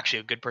I'm actually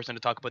a good person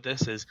to talk about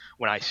this is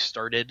when I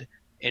started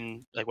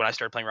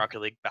playing Rocket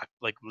League back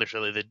like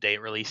literally the day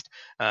it released,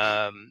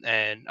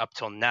 and up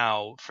till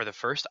now, for the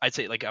first, I'd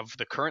say like of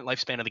the current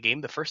lifespan of the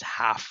game, the first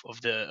half of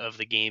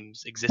the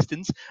game's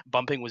existence,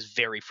 bumping was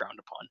very frowned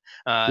upon.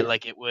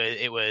 Like it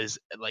was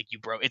like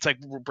it's like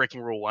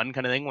breaking rule 1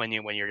 kind of thing when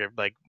you're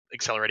like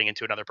accelerating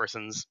into another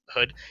person's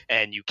hood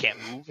and you can't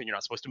move and you're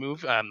not supposed to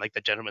move, like the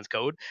gentleman's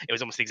code. It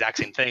was almost the exact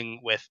same thing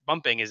with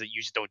bumping, is that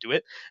you just don't do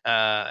it,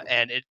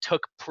 and it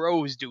took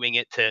pros doing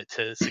it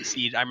to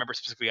succeed. I remember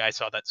specifically I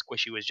saw that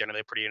Squishy was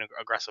generally a pretty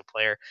aggressive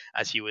player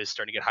as he was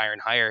starting to get higher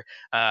and higher,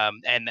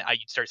 and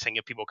you'd start seeing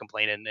people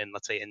complain and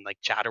let's say in like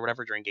chat or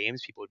whatever during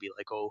games, people would be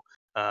like,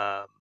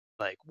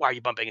 like, why are you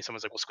bumping? And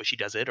someone's like, well, Squishy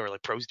does it, or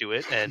like pros do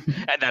it, and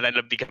that ended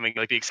up becoming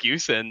like the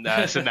excuse, and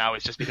so now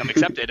it's just become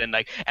accepted, and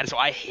so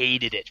I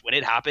hated it when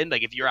it happened.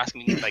 Like if you're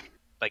asking me like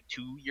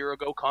 2 year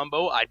ago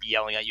Combo, I'd be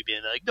yelling at you,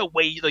 being like, no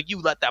way, like you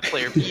let that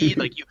player be,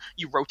 like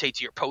you rotate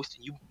to your post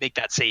and you make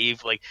that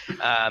save, like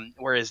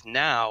whereas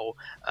now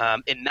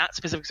in that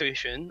specific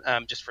situation,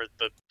 just for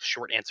the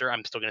short answer,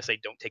 I'm still gonna say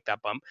don't take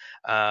that bump,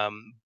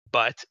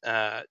 but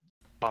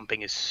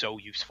bumping is so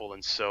useful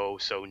and so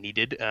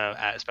needed,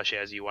 especially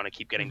as you want to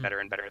keep getting better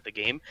and better at the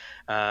game.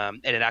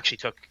 And it actually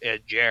took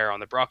Jer on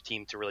the Brock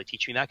team to really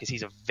teach me that, because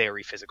he's a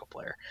very physical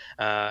player.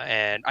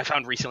 And I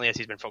found recently, as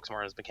he's been focused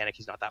more on his mechanic,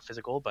 he's not that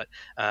physical, but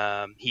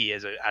he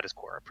is at his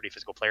core a pretty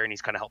physical player, and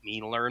he's kind of helped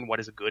me learn what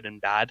is a good and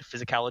bad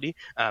physicality,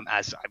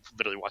 as I've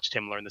literally watched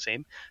him learn the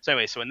same. So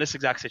anyway, so in this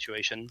exact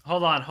situation,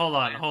 hold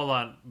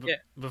on.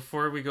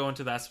 Before we go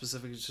into that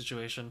specific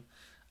situation,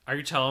 are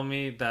you telling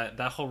me that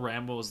whole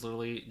ramble was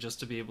literally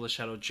just to be able to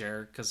shout out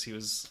Jared because he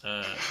was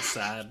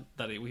sad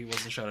that he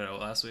wasn't shouted out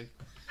last week?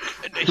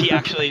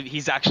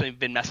 He's actually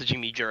been messaging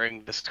me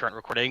during this current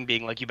recording,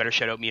 being like, "You better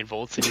shout out me in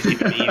Volts," and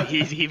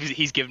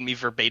he's given me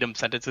verbatim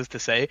sentences to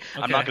say. Okay.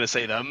 I'm not going to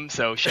say them,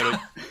 so shout out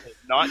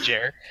not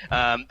Jer.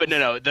 But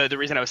no. The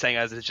reason I was saying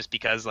that is just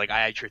because like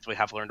I truthfully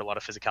have learned a lot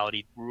of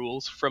physicality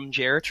rules from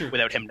Jer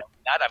without him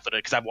knowing that. I've literally,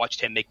 because I've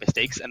watched him make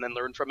mistakes and then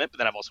learn from it, but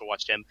then I've also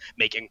watched him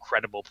make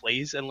incredible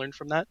plays and learn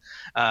from that.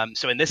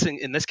 So in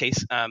this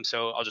case,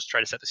 so I'll just try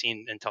to set the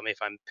scene and tell me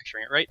if I'm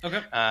picturing it right.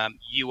 Okay.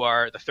 You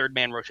are the third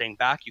man rotating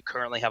back. You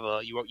currently have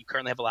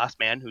a last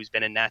man who's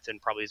been in net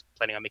and probably is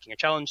planning on making a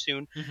challenge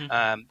soon.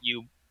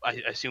 I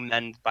assume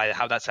then by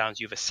how that sounds,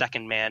 you have a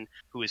second man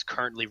who is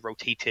currently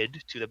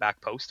rotated to the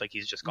back post, like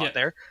he's just got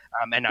there,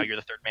 and now you're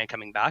the third man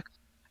coming back.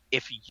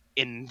 If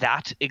in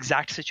that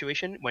exact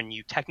situation, when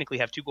you technically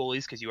have two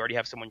goalies because you already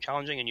have someone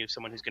challenging and you have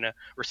someone who's going to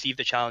receive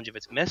the challenge if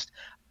it's missed,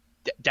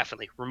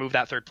 definitely remove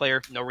that third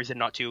player. No reason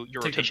not to.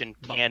 Your rotation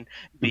can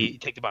be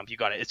take the bump. You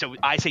got it. So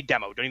I say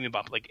demo. Don't even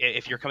bump. Like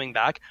if you're coming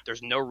back,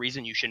 there's no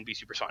reason you shouldn't be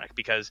supersonic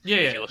because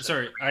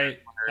Sorry, I've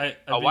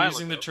been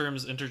using the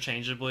terms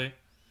interchangeably.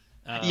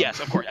 Yes,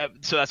 of course.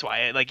 So that's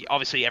why, like,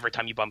 obviously, every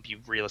time you bump, you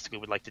realistically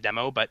would like to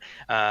demo. But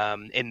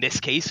in this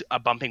case, a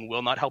bumping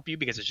will not help you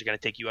because it's just going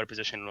to take you out of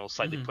position and it'll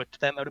slightly put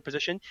them out of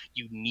position.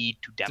 You need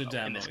to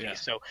demo in this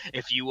case. So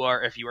if you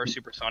are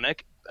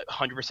supersonic,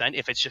 100%.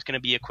 If it's just going to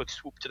be a quick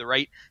swoop to the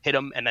right, hit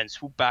them, and then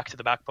swoop back to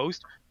the back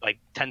post, like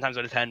 10 times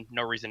out of 10,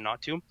 no reason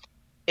not to.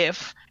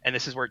 If, and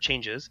this is where it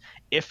changes,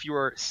 if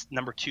your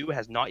number two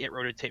has not yet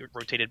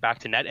rotated back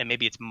to net, and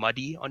maybe it's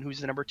muddy on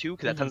who's the number two,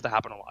 because that tends to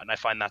happen a lot, and I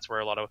find that's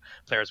where a lot of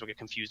players will get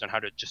confused on how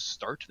to just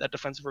start that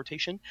defensive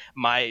rotation.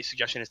 My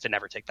suggestion is to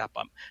never take that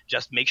bump.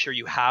 Just make sure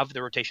you have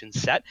the rotation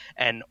set,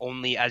 and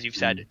only, as you've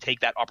said, take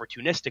that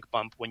opportunistic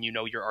bump when you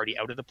know you're already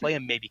out of the play,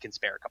 and maybe can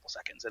spare a couple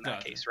seconds in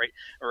that case, right?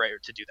 Or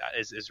to do that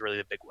is really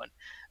the big one.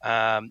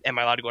 Am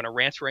I allowed to go on a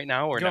rant right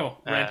now, or no?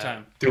 Rant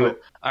time. Do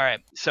it. All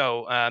right.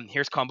 So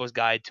here's Combo's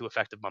guide to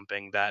effective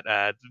bumping.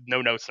 That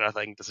no notes,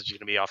 nothing. This is just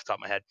gonna be off the top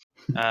of my head.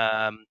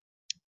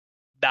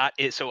 That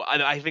is so.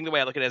 I think the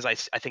way I look at it is I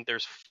think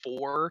there's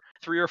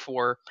 3 or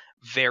 4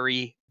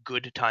 very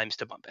good times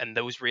to bump, and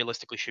those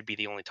realistically should be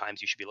the only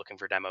times you should be looking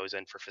for demos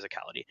and for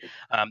physicality.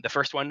 The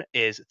first one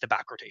is the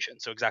back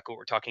rotation. So exactly what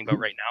we're talking about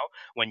right now.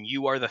 When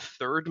you are the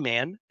third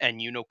man and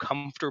you know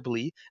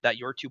comfortably that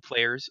your two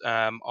players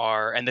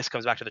are, and this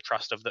comes back to the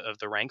trust of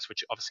the ranks,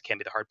 which obviously can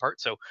be the hard part.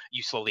 So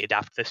you slowly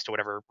adapt this to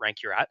whatever rank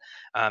you're at.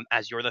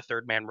 As you're the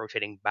third man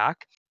rotating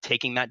back,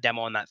 taking that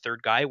demo on that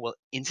third guy will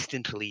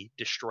instantly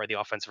destroy the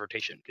offensive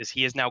rotation because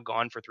he is now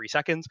gone for 3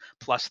 seconds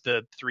plus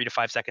the 3 to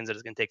 5 seconds that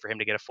it's going to take for him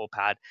to get a full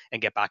pad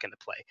and get back into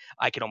play.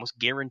 I can almost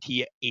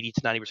guarantee 80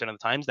 to 90% of the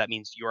times that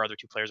means your other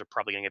two players are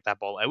probably going to get that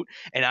ball out.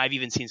 And I've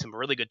even seen some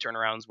really good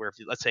turnarounds where if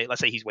let's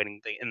say he's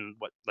waiting in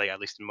what, like, at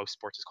least in most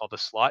sports is called the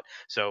slot,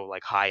 so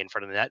like high in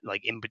front of the net,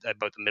 like in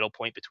about the middle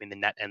point between the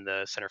net and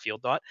the center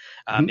field dot.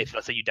 If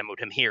let's say you demoed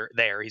him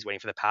there, he's waiting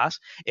for the pass.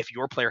 If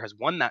your player has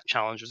won that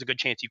challenge, there's a good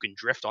chance you can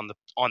drift on the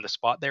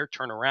spot there,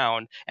 turn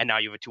around, and now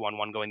you have a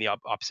 2-on-1 going the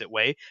opposite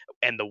way,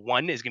 and the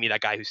one is going to be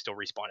that guy who's still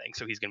respawning,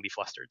 so he's going to be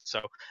flustered.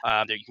 So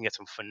there you can get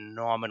some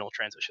phenomenal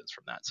transitions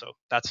from that. So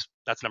that's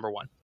number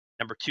one.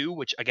 Number two,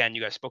 which again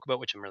you guys spoke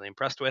about, which I'm really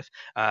impressed with,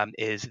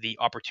 is the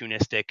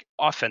opportunistic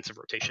offensive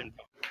rotation.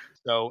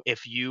 So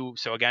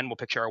again, we'll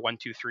picture our 1,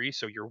 2, 3.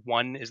 So your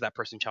 1 is that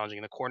person challenging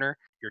in the corner,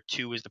 your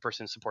 2 is the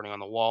person supporting on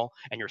the wall,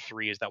 and your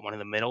 3 is that one in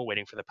the middle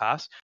waiting for the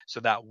pass. So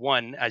that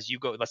 1, as you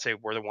go, let's say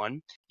we're the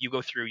 1, you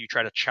go through, you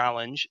try to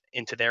challenge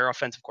into their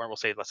offensive corner.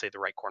 Let's say the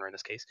right corner in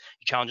this case.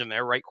 You challenge in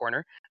their right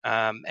corner,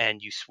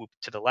 and you swoop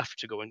to the left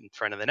to go in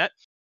front of the net.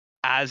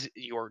 As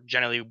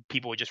generally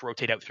people would just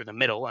rotate out through the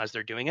middle as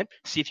they're doing it.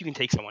 See if you can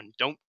take someone.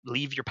 Don't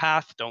leave your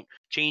path. Don't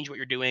change what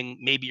you're doing.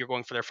 Maybe you're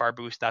going for their far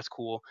boost. That's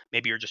cool.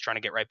 Maybe you're just trying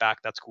to get right back.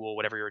 That's cool.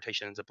 Whatever your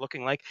rotation ends up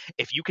looking like.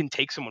 If you can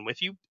take someone with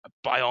you,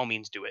 by all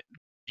means do it.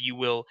 You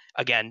will,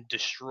 again,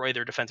 destroy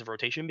their defensive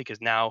rotation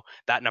because now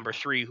that number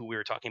 3, who we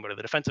were talking about in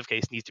the defensive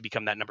case, needs to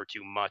become that number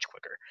 2 much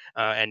quicker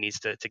and needs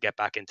to get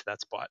back into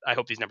that spot. I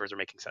hope these numbers are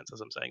making sense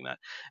as I'm saying that.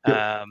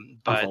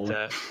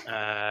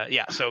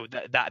 So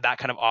that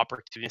kind of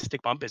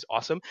opportunistic bump is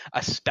awesome,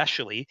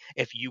 especially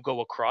if you go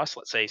across,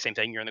 let's say, same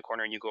thing, you're in the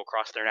corner and you go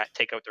across their net,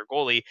 take out their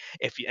goalie.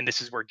 And this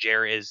is where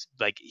Jer is,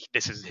 like,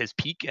 this is his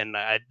peak, and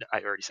I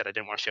already said I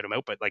didn't want to shout him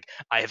out, but like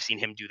I have seen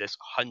him do this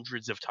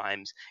hundreds of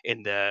times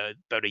in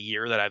about a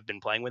year that I've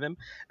been playing with him,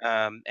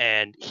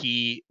 and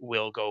he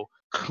will go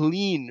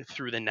clean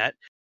through the net,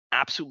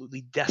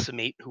 absolutely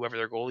decimate whoever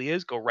their goalie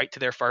is, go right to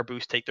their far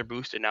boost, take their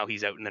boost, and now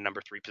he's out in the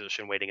number 3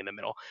 position waiting in the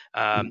middle.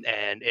 And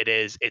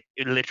it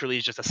literally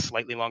is just a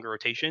slightly longer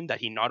rotation that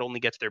he not only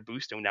gets their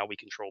boost and now we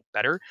control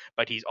better,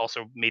 but he's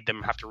also made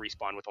them have to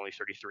respawn with only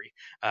 33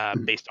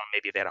 based on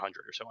maybe they had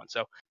 100 or so on.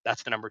 So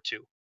that's the number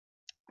 2.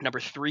 Number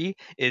 3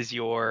 is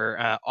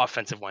your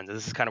offensive ones.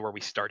 This is kind of where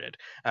we started.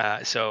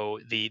 So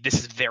this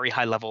is very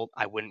high level.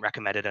 I wouldn't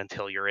recommend it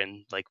until you're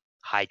in like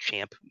high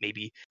champ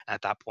maybe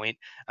at that point,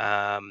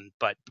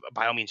 but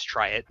by all means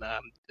try it.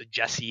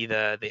 Jesse,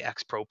 the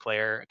ex pro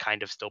player,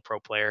 kind of still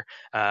pro player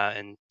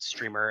and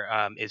streamer,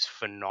 is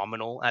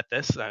phenomenal at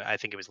this. I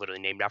think it was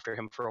literally named after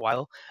him for a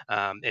while.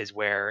 Is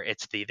where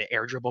it's the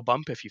air dribble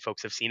bump, if you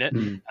folks have seen it.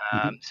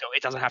 So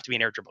it doesn't have to be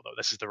an air dribble though.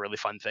 This is the really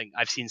fun thing.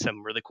 I've seen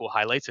some really cool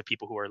highlights of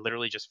people who are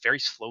literally just very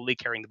slowly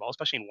carrying the ball,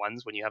 especially in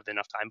ones when you have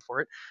enough time for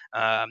it.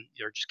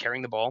 You're just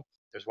carrying the ball.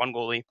 There's one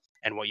goalie.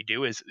 And what you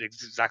do is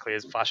exactly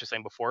as Flash was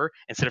saying before,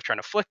 instead of trying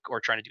to flick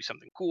or trying to do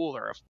something cool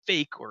or a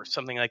fake or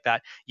something like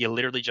that, you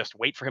literally just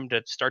wait for him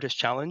to start his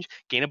challenge,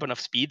 gain up enough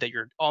speed that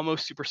you're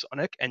almost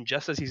supersonic, and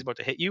just as he's about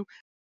to hit you,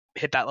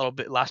 hit that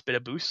last bit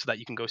of boost so that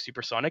you can go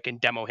supersonic and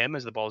demo him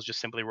as the ball is just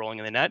simply rolling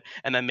in the net,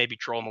 and then maybe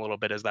troll him a little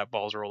bit as that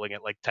ball's rolling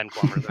at like 10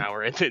 kilometers an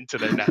hour into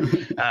their net.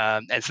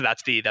 And so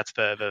that's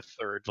the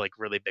third like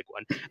really big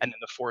one. And then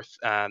the fourth,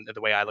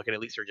 the way I look at it,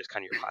 at least, are just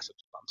kind of your classic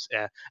bumps.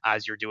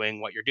 As you're doing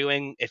what you're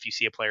doing, if you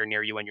see a player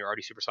near you and you're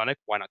already supersonic,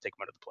 why not take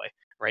him out of the play?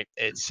 Right?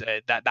 It's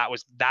that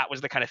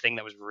was the kind of thing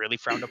that was really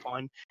frowned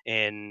upon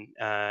in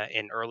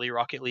early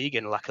Rocket League,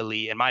 and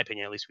luckily, in my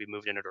opinion, at least, we've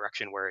moved in a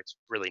direction where it's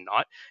really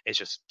not.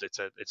 It's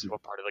a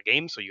part of the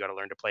game, so you got to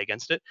learn to play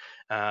against it.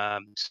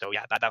 So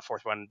yeah, that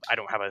fourth one, I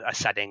don't have a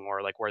setting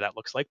or like where that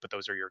looks like, but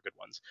those are your good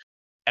ones.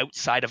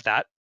 Outside of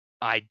that,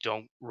 I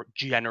don't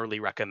generally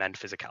recommend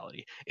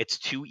physicality. It's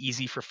too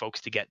easy for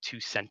folks to get too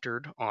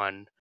centered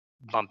on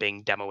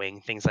bumping,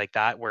 demoing, things like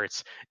that, where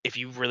it's, if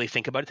you really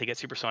think about it, to get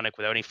supersonic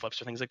without any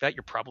flips or things like that,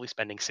 you're probably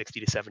spending 60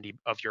 to 70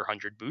 of your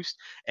 100 boost.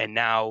 And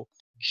now,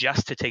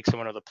 just to take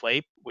someone out of the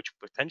play, which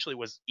potentially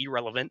was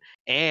irrelevant,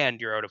 and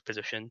you're out of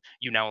position,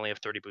 you now only have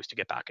 30 boost to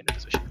get back into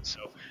position.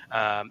 So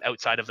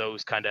outside of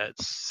those kind of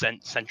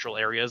central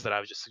areas that I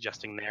was just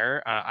suggesting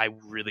there, I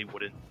really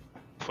wouldn't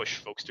push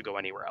folks to go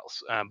anywhere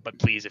else. But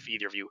please, if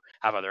either of you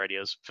have other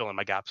ideas, fill in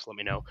my gaps, let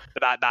me know.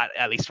 But that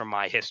at least from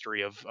my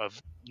history of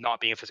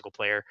not being a physical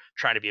player,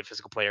 trying to be a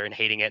physical player and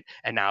hating it,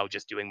 and now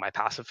just doing my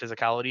passive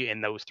physicality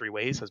in those 3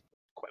 ways has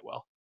quite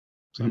well.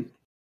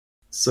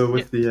 So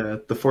with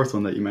the fourth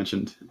one that you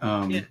mentioned,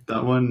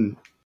 that one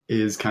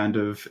is kind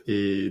of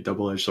a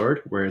double-edged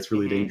sword, where it's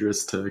really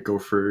dangerous to go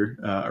for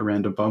a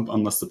random bump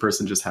unless the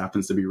person just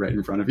happens to be right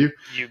in front of you.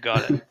 You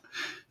got it.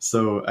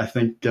 So I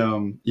think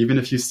even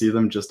if you see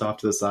them just off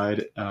to the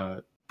side,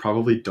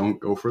 probably don't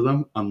go for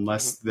them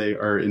unless they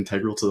are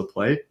integral to the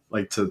play,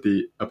 like to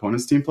the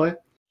opponent's team play.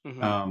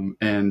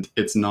 And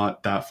it's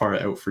not that far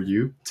out for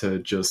you to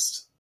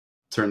just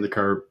turn the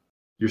car.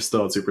 You're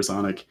still at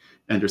supersonic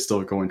and you're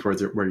still going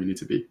towards where you need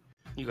to be.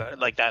 You got it.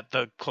 Like that,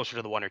 the closer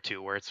to the 1 or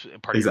 2 where it's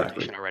part of your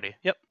rotation already.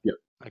 Yep.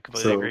 I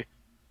completely agree.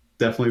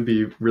 Definitely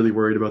be really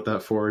worried about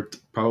that forward.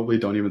 Probably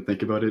don't even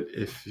think about it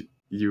if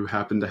you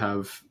happen to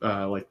have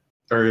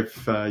or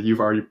if you've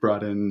already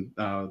brought in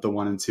the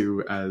 1 and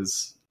 2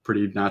 as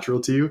pretty natural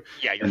to you.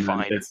 Yeah, you're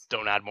fine.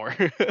 Don't add more.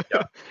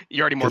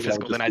 You're already more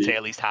physical than I'd say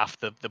at least half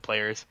the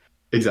players.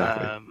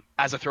 Exactly.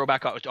 As a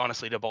throwback,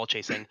 honestly, to ball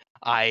chasing,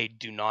 I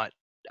do not,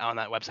 on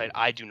that website,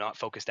 I do not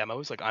focus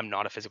demos. Like, I'm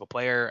not a physical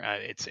player.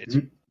 It's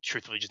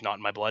truthfully just not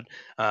in my blood.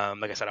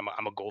 Like I said,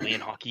 I'm a goalie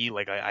in hockey.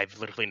 Like I've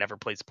literally never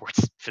played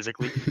sports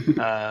physically.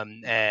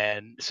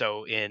 And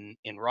so in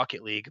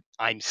Rocket League,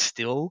 I'm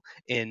still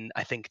in,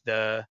 I think,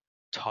 the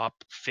top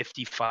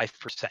 55%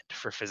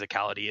 for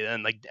physicality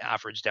and like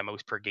average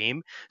demos per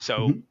game.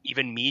 So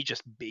even me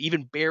just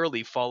even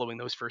barely following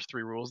those first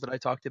 3 rules that I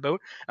talked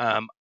about,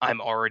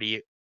 I'm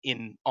already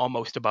in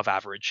almost above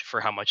average for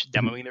how much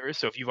demoing there is.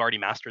 So if you've already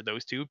mastered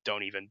those 2,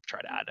 don't even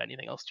try to add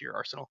anything else to your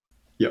arsenal.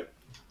 Yep.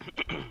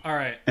 All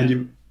right. And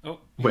you go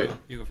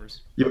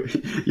first.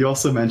 You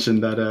also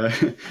mentioned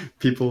that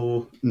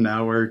people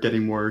now are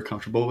getting more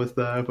comfortable with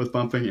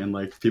bumping, and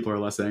like people are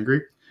less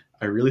angry.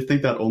 I really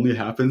think that only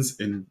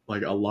happens in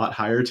like a lot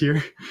higher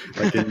tier,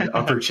 like in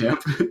upper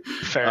champ.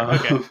 Fair.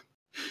 Okay.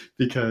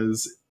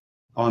 Because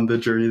on the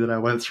journey that I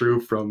went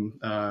through from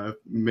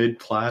mid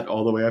plat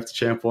all the way up to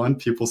champ 1,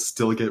 people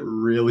still get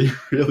really,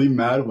 really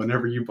mad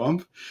whenever you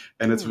bump,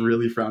 and it's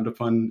really frowned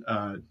upon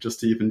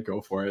just to even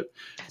go for it.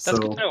 That's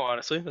good to know,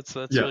 honestly. That's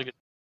really good.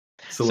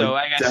 So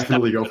I guess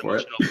definitely go for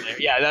it. Player.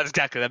 Yeah, that's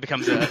exactly. That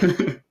becomes as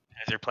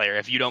your player.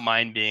 If you don't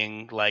mind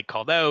being like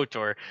called out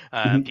or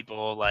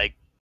people like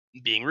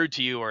being rude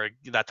to you or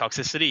that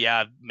toxicity,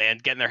 yeah, man,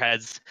 get in their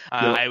heads.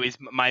 I always,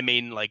 my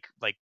main like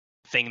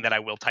thing that I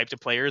will type to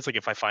players, like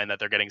if I find that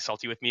they're getting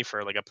salty with me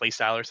for like a play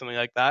style or something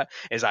like that,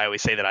 is I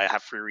always say that I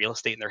have free real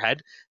estate in their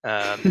head.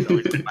 Is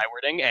always my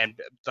wording. And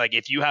like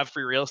if you have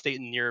free real estate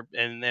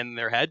in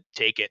their head,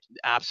 take it,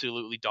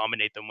 absolutely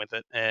dominate them with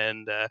it.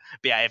 And but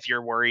yeah, if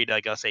you're worried,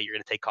 like I'll say you're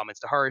gonna take comments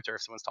to heart, or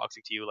if someone's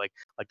toxic to you, like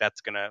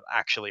that's gonna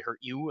actually hurt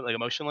you like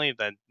emotionally,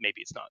 then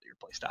maybe it's not your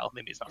play style.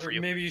 Maybe it's not for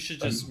you. Maybe you should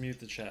just mute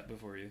the chat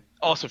before you.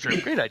 Also true.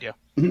 Great idea.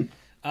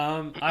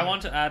 I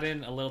want to add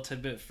in a little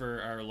tidbit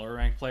for our lower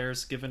rank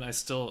players, given I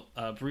still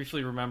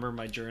briefly remember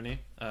my journey.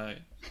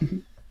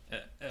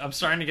 I'm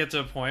starting to get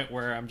to a point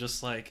where I'm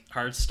just like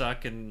hard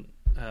stuck in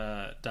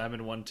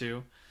Diamond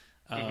 1-2.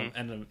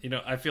 And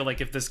I feel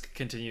like if this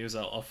continues,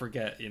 I'll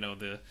forget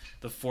the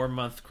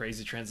 4-month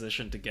crazy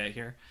transition to get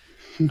here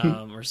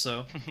or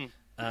so.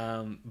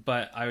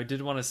 But I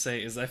did want to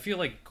say is I feel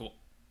like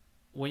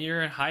when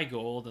you're in high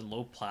gold and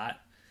low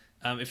plat,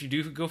 if you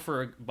do go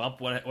for a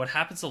bump, what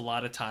happens a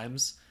lot of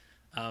times,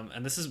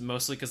 and this is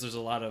mostly because there's a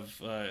lot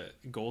of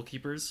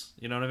goalkeepers,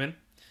 you know what I mean?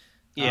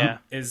 Yeah.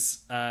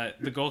 Is the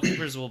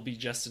goalkeepers will be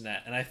just a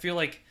net, and I feel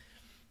like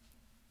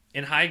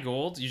in high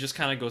gold you just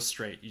kind of go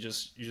straight. You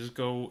just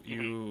go.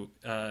 You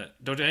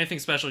don't do anything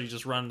special. You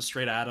just run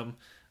straight at them.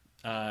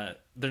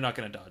 They're not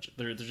going to dodge it.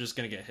 They're just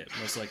going to get hit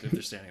most likely if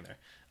they're standing there.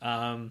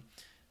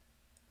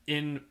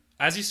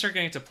 As you start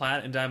getting to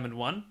plat and diamond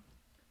 1.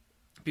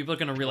 People are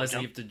going to realize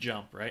that you have to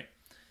jump, right?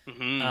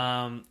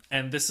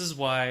 And this is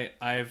why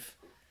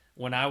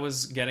when I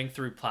was getting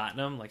through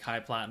platinum, like high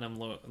platinum,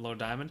 low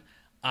diamond,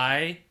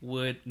 I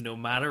would, no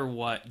matter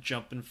what,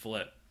 jump and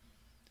flip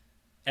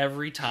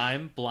every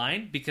time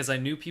blind, because I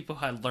knew people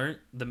had learned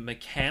the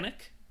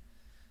mechanic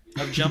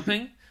of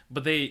jumping,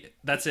 but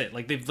that's it.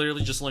 Like they've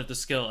literally just learned the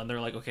skill, and they're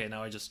like, okay,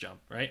 now I just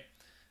jump, right?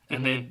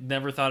 And they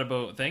never thought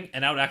about thing,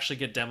 and I would actually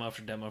get demo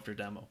after demo after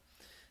demo.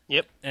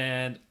 Yep.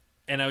 And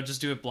I would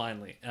just do it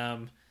blindly.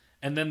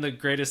 And then the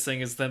greatest thing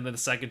is then the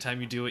second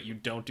time you do it, you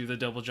don't do the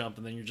double jump,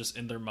 and then you're just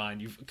in their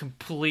mind. You've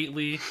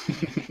completely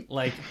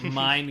like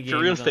mind gamed for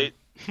real estate.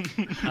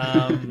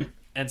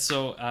 And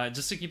so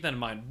just to keep that in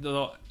mind,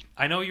 though,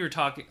 I know we were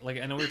talking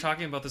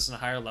about this in a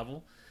higher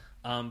level,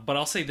 but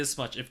I'll say this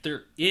much: if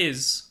there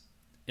is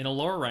in a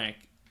lower rank,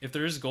 if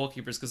there is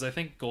goalkeepers, because I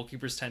think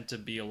goalkeepers tend to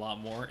be a lot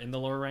more in the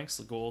lower ranks,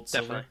 the gold,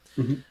 silver,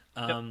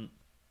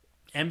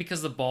 and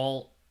because the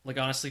ball. Like,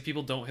 honestly,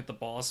 people don't hit the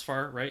ball as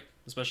far, right?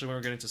 Especially when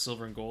we're getting to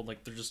silver and gold.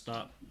 Like, they're just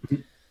not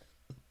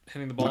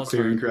hitting the ball not as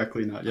far. clearing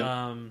correctly, not yet.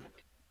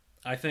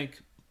 I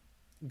think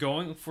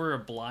going for a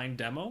blind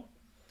demo,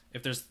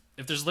 if there's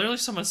literally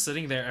someone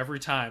sitting there every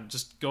time,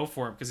 just go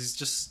for him, because he's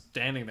just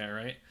standing there,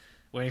 right?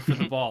 Waiting for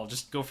the ball.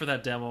 Just go for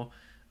that demo.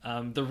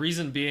 The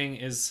reason being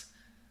is,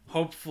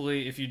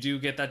 hopefully, if you do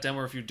get that demo,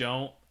 or if you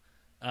don't,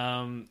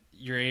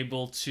 you're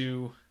able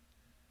to...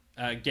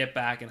 get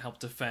back and help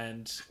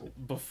defend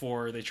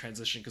before they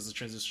transition, because the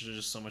transitions are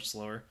just so much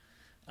slower.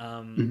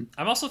 I'm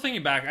also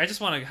thinking back. I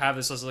just want to have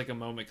this as like a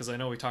moment, because I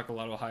know we talk a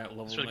lot about high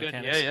level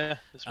mechanics. Yeah.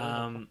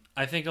 Really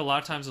I think a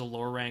lot of times the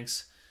lower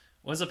ranks,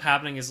 what ends up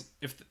happening is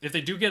if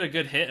they do get a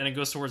good hit and it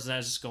goes towards the net,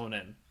 it's just going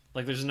in.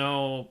 Like there's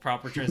no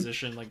proper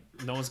transition. Like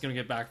no one's gonna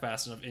get back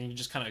fast enough, and you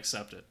just kind of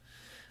accept it.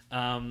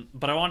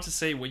 But I want to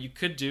say what you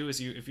could do is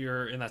if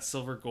you're in that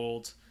silver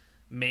gold,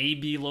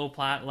 maybe low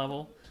plat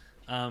level.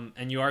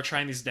 And you are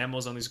trying these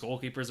demos on these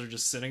goalkeepers that are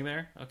just sitting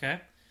there, okay?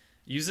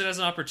 Use it as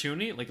an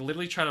opportunity, like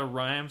literally try to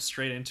ram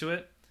straight into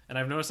it. And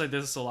I've noticed I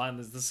did this a lot, and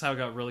this is how I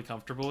got really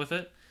comfortable with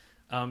it.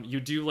 You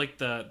do like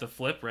the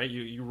flip, right?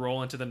 You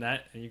roll into the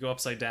net and you go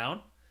upside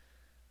down,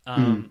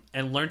 and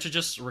learn to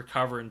just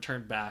recover and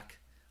turn back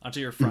onto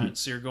your front,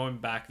 so you're going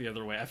back the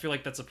other way. I feel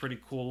like that's a pretty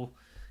cool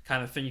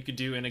kind of thing you could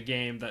do in a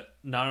game that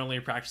not only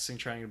you're practicing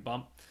trying to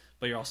bump,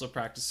 but you're also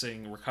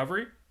practicing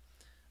recovery.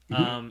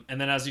 And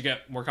then as you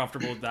get more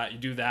comfortable with that, you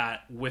do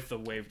that with the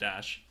wave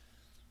dash.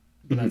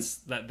 But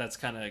that's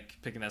kind of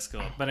picking that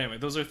skill up. But anyway,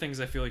 those are things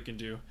I feel you can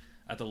do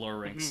at the lower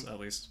ranks, at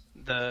least.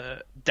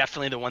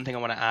 Definitely the one thing I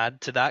want to add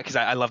to that, because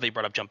I love that you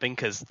brought up jumping,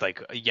 because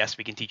like yes,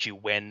 we can teach you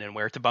when and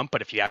where to bump,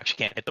 but if you actually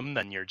can't hit them,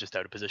 then you're just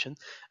out of position.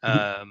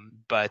 So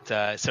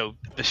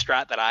the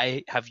strat that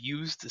I have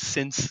used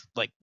since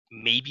like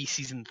maybe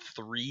season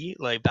 3,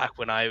 like back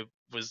when I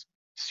was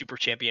super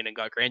champion and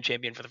got grand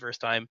champion for the first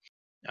time,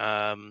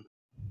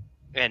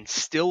 and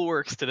still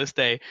works to this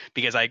day,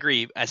 because I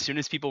agree, as soon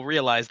as people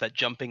realize that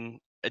jumping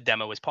a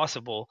demo is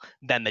possible,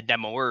 then the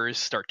demoers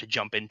start to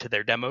jump into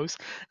their demos,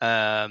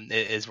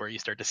 is where you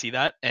start to see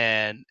that.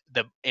 And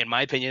in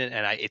my opinion,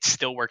 and it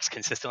still works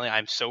consistently,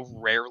 I'm so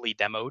rarely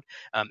demoed,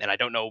 and I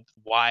don't know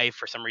why,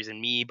 for some reason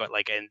me, but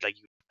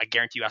I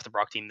guarantee you ask the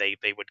Brock team, they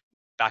would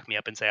back me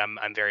up and say I'm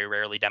very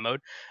rarely demoed,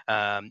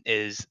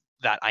 is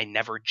that I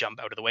never jump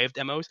out of the way of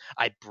demos.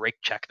 I brake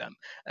check them.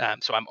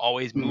 So I'm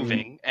always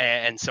moving.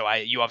 And so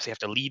you obviously have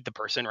to lead the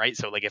person, right?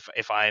 So like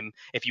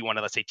if you want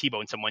to, let's say,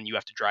 T-bone someone, you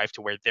have to drive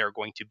to where they're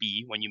going to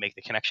be when you make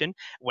the connection.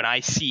 When I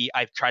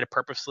try to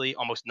purposely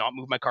almost not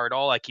move my car at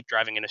all. I keep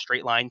driving in a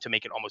straight line to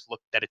make it almost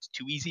look that it's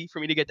too easy for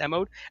me to get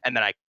demoed. And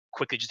then I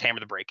quickly just hammer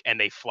the brake and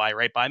they fly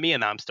right by me,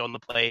 and I'm still in the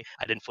play.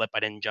 I didn't flip, I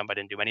didn't jump, I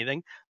didn't do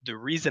anything. The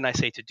reason I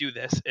say to do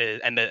this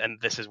is, and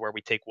this is where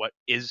we take what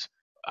is,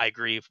 I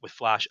agree with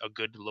Flash, a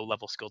good low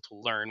level skill to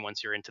learn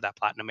once you're into that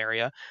platinum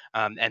area.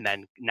 And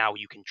then now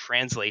you can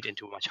translate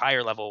into a much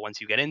higher level once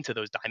you get into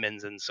those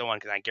diamonds and so on.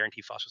 Because I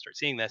guarantee Flash will start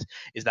seeing this.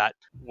 Is that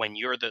when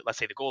you're let's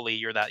say the goalie,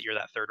 you're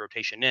that third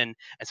rotation in,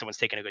 and someone's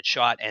taking a good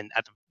shot, and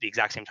at the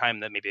exact same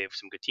time that maybe they have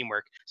some good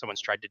teamwork, someone's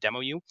tried to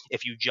demo you.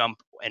 If you jump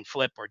and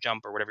flip or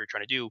jump or whatever you're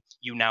trying to do,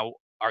 you now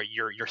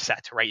you're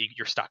set, right?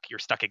 You're stuck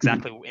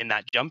exactly in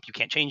that jump. You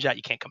can't change that.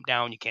 You can't come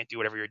down. You can't do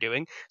whatever you're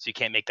doing. So you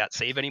can't make that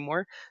save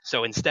anymore.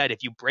 So instead,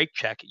 if you break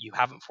check, you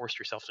haven't forced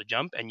yourself to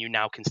jump, and you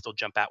now can still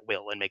jump at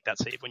will and make that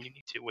save when you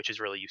need to, which is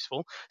really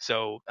useful.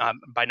 So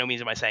by no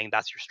means am I saying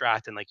that's your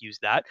strat and like use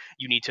that.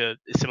 You need to,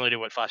 similar to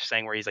what Flash is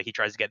saying, where he's like, he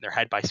tries to get in their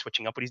head by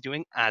switching up what he's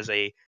doing. As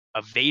a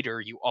Vader,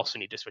 you also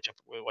need to switch up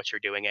what you're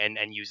doing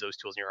and use those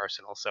tools in your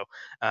arsenal. So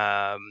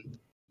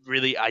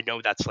really, I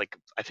know that's like,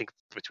 I think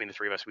between the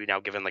three of us, we've now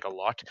given like a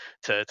lot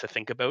to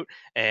think about,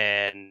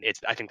 and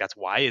I think that's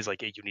why is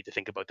like you need to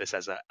think about this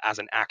as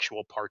an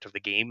actual part of the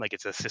game. Like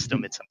it's a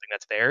system, it's something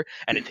that's there,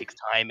 and it takes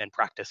time and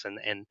practice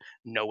and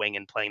knowing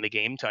and playing the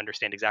game to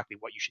understand exactly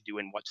what you should do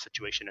in what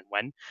situation and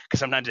when. Because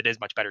sometimes it is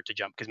much better to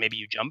jump, because maybe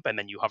you jump and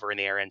then you hover in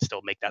the air and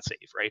still make that save,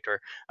 right? Or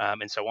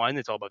and so on.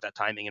 It's all about that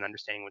timing and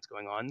understanding what's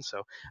going on.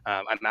 So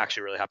I'm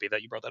actually really happy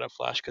that you brought that up,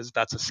 Flash, because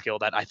that's a skill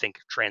that I think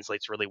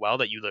translates really well,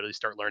 that you literally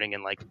start learning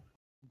in like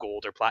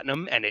gold or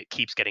platinum, and it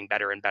keeps getting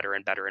better and better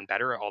and better and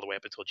better all the way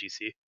up until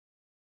GC.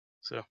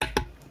 So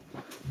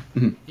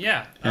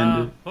yeah,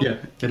 and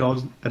it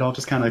all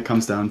just kind of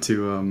comes down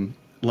to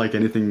like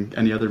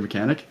any other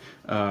mechanic,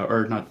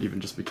 or not even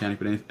just mechanic,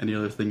 but any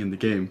other thing in the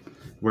game,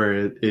 where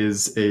it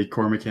is a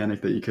core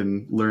mechanic that you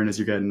can learn as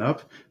you're getting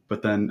up,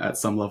 but then at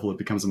some level it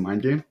becomes a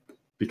mind game,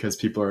 because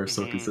people are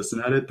so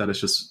consistent at it that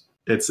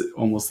it's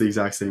almost the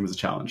exact same as a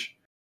challenge.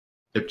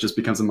 It just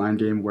becomes a mind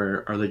game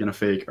where, are they going to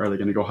fake? Are they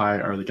going to go high?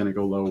 Are they going to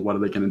go low? What are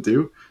they going to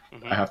do?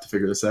 I have to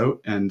figure this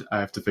out, and I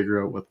have to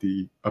figure out what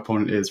the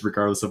opponent is,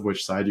 regardless of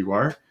which side you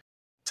are,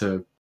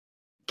 to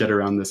get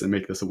around this and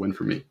make this a win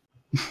for me.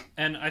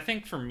 And I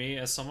think for me,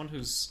 as someone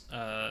who's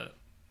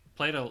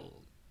played a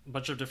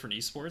bunch of different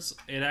esports,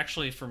 it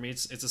actually, for me,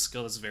 it's a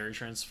skill that's very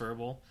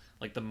transferable,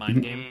 like the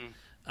mind game.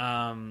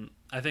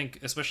 I think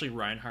especially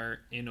Reinhardt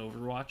in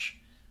Overwatch.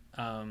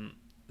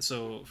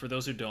 So for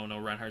those who don't know,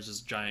 Reinhardt's this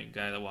giant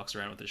guy that walks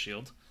around with a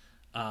shield.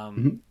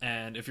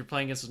 And if you're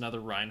playing against another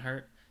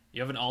Reinhardt,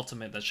 you have an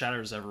ultimate that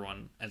shatters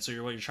everyone. And so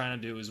what you're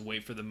trying to do is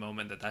wait for the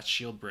moment that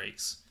shield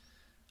breaks,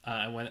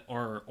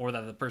 or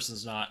that the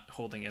person's not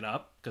holding it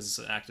up because it's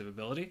an active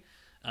ability,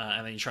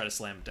 and then you try to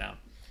slam it down.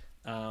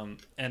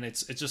 And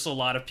it's just a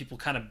lot of people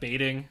kind of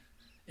baiting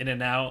in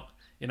and out,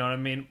 you know what I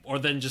mean? Or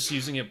then just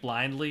using it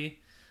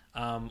blindly.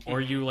 Or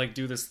you like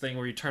do this thing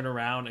where you turn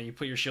around and you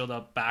put your shield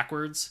up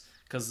backwards,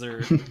 because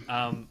they're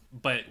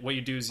but what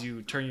you do is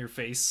you turn your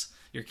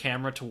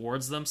camera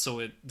towards them, so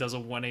it does a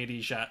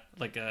 180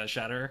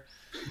 shatter.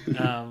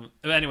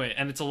 Anyway,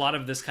 and it's a lot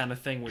of this kind of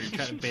thing where you're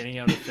kind of baiting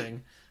out a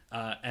thing.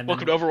 And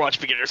welcome to Overwatch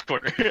Beginner's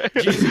Corner.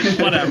 Jesus,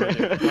 whatever,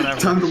 dude, whatever.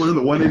 Time to learn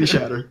the 180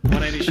 shatter.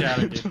 180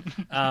 shatter, dude.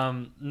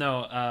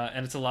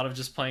 And it's a lot of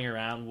just playing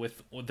around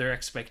with their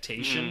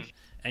expectation,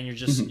 and you're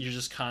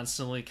just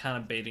constantly kind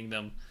of baiting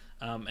them,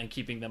 and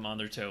keeping them on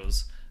their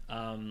toes.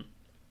 I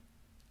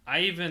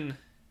even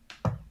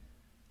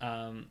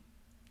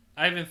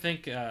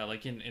think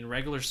like in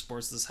regular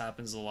sports this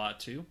happens a lot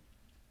too,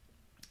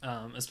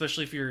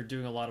 especially if you're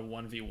doing a lot of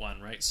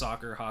 1v1, right?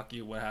 Soccer,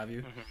 hockey, what have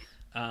you.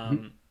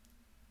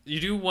 You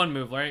do one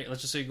move, right?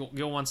 Let's just say you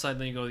go one side,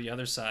 then you go the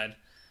other side,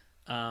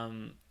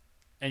 and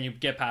you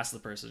get past the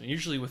person,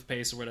 usually with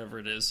pace or whatever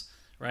it is,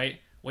 right?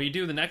 What you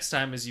do the next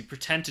time is you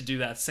pretend to do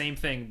that same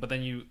thing, but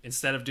then you,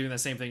 instead of doing that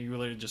same thing, you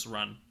literally just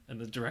run in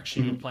the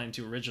direction you were planning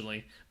to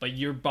originally, but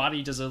your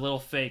body does a little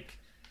fake,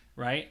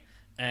 right?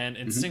 And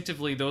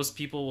instinctively, those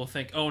people will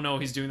think, oh no,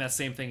 he's doing that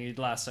same thing he did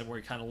last time, where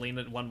he kind of leaned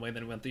it one way,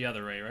 then went the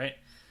other way, right?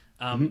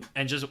 And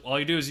just all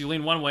you do is you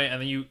lean one way,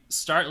 and then you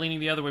start leaning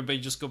the other way, but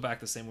you just go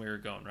back the same way you're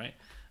going, right?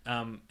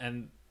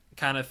 And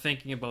kind of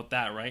thinking about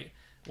that, right?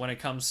 When it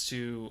comes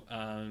to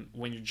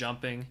when you're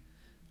jumping,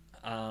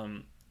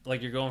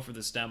 like you're going for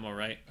this demo,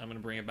 right? I'm going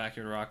to bring it back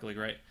here to Rocket League,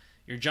 right?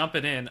 You're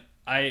jumping in.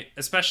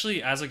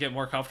 Especially as I get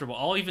more comfortable,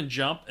 I'll even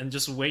jump and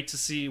just wait to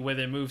see where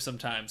they move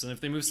sometimes. And if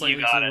they move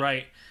slightly to the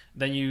right,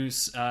 then you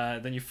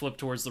flip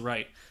towards the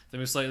right. If they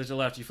move slightly to the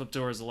left, you flip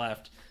towards the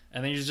left.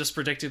 And then you're just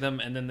predicting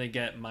them, and then they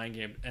get mind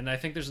gamed. And I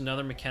think there's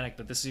another mechanic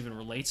that this even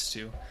relates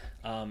to,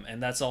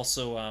 and that's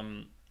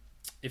also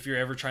if you're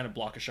ever trying to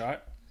block a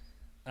shot,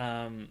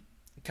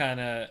 kind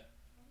of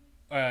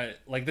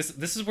like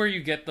this is where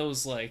you get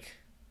those like.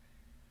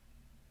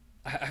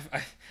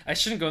 I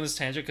shouldn't go on this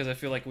tangent because I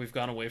feel like we've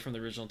gone away from the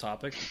original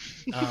topic,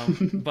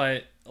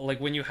 but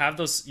like when you have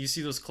those, you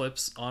see those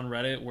clips on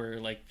Reddit where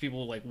like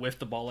people like whiff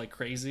the ball like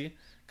crazy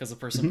because the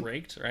person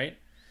braked, right?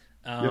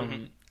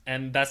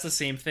 And that's the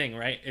same thing,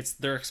 right? It's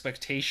their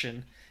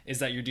expectation is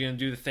that you're going to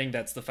do the thing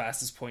that's the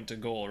fastest point to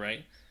goal,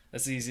 right?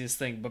 That's the easiest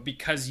thing. But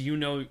because you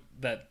know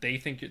that they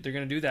think they're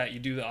going to do that, you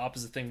do the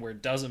opposite thing where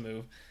it doesn't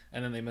move,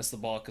 and then they miss the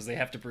ball because they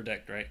have to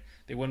predict, right?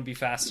 They wouldn't be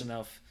fast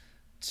enough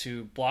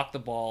to block the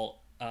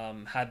ball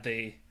had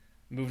they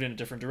moved in a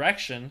different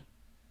direction.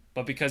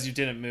 But because you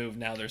didn't move,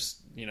 now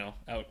there's,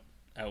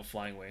 out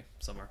flying away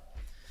somewhere.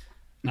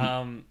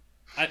 I'm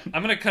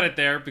gonna cut it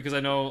there because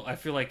I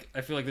feel like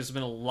there's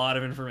been a lot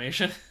of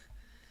information.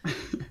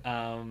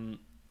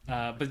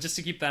 But just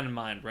to keep that in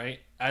mind, right?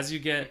 As you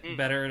get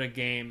better at a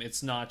game,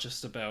 it's not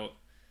just about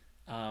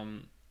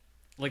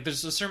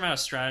there's a certain amount of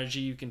strategy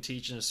you can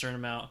teach and a certain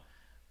amount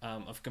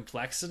of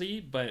complexity,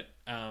 but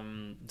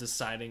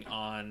deciding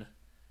on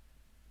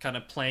kind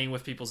of playing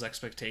with people's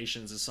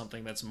expectations is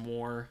something that's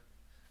more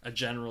a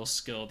general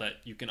skill that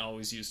you can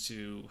always use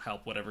to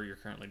help whatever you're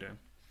currently doing.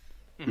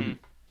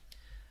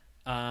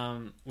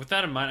 With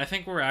that in mind, I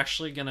think we're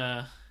actually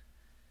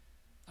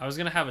I was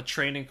gonna have a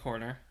training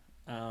corner,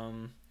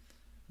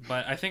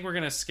 but I think we're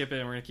gonna skip it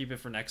and we're gonna keep it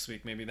for next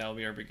week. Maybe that'll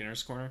be our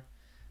beginner's corner.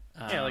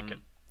 Yeah, I like it.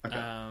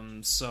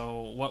 Okay.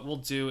 So what we'll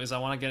do is I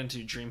want to get into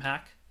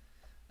DreamHack,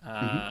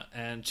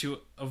 and to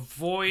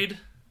avoid,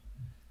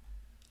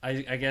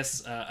 I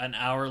guess, an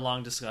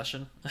hour-long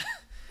discussion,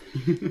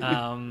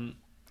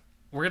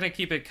 we're gonna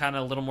keep it kind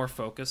of a little more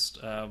focused,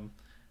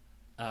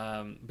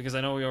 because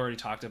I know we already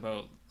talked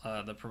about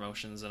the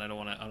promotions, and I don't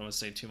want to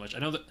say too much. I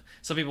know that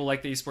some people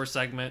like the esports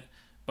segment,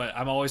 but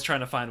I'm always trying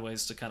to find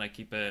ways to kind of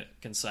keep it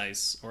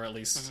concise, or at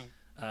least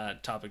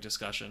topic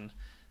discussion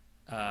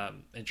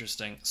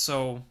interesting.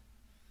 So,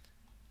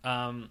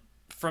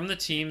 from the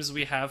teams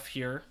we have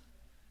here,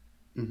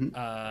 I'm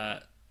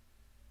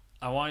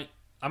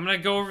gonna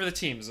go over the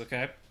teams,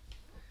 okay?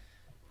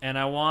 And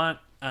I want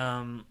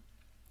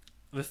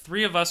the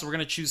three of us. We're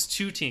gonna choose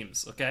two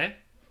teams, okay?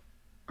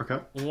 Okay.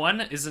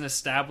 One is an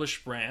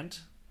established brand.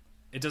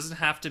 It doesn't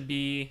have to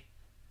be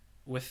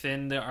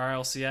within the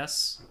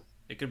RLCS.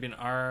 It could be an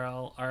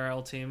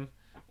RL team,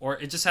 or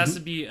it just has to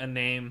be a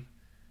name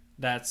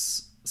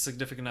that's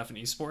significant enough in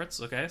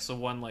esports. Okay, so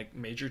one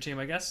major team,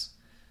 I guess,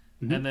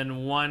 and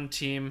then one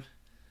team.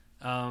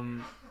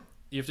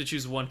 You have to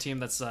choose one team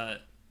that's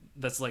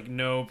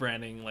no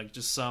branding,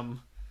 just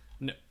some.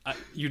 No,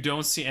 you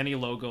don't see any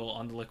logo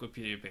on the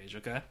Liquipedia page.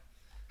 Okay.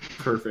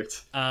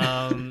 Perfect.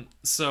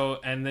 So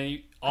and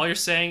then all you're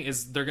saying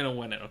is they're gonna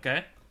win it.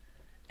 Okay.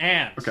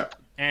 And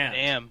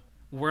Damn.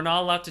 We're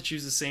not allowed to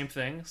choose the same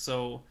thing.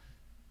 So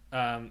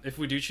if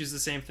we do choose the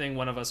same thing,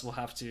 one of us will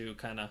have to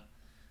kind of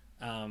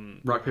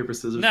rock paper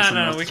scissors.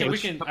 No. We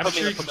can. I'm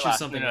sure you can choose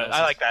something else.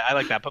 I like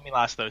that. Put me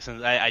last though,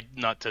 since I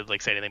not to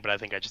say anything, but I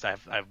think I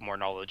have more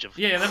knowledge of.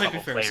 Yeah, that might be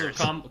fair. Players.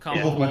 So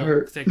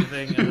will take the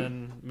thing, and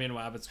then me and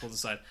Wabbits will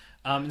decide.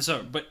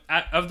 But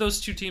of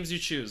those two teams you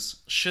choose,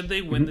 should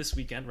they win this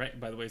weekend? Right.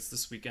 By the way, it's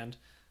this weekend.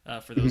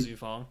 For those of you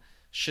following,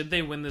 should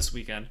they win this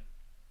weekend?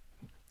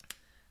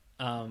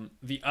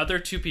 The other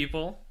two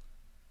people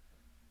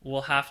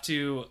will have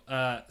to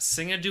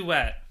sing a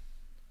duet.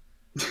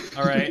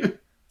 All right.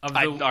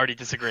 I'm already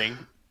disagreeing.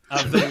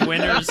 Of the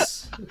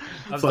winners.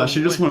 Flash,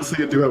 you just want to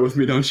sing a duet with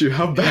me, don't you?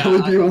 How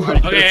badly do you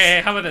want this?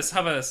 Okay, how about this?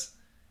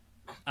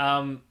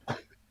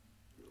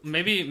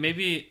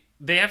 Maybe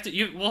they have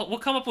to. We'll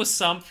come up with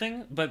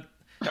something, but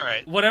all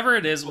right. Whatever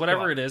it is,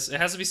 it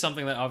has to be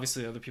something that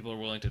obviously other people are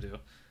willing to do.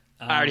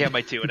 I already have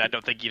my two, and I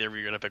don't think either of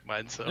you are gonna pick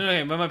mine. So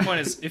okay, but my point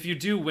is, if you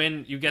do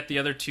win, you get the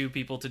other two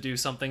people to do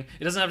something.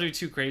 It doesn't have to be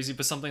too crazy,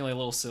 but something a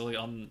little silly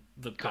on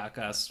the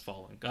podcast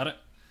following. Got it?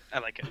 I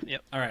like it.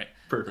 Yep. All right.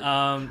 Perfect.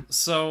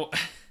 So,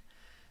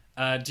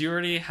 do you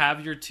already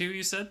have your two?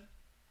 You said.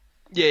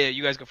 Yeah.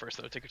 You guys go first,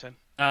 though. Take your time.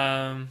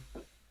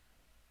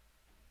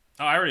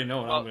 I already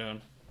know what I'm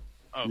doing.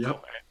 Oh,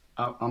 yep.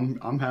 Cool.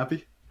 I'm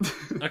happy.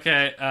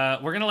 Okay.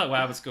 We're gonna let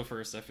Wabbits go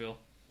first. I feel.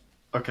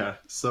 Okay.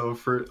 So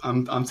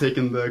I'm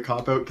taking the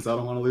cop out because I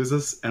don't want to lose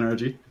this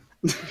NRG.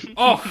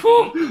 Oh,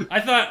 whew.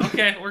 I thought.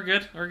 Okay, we're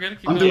good. Keep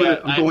I'm going. doing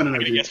it. I'm going I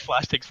NRG. guess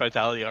Flash takes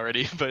Vitality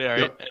already, but all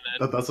right.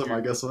 Yep. That's what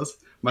my guess was.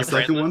 My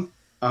second one,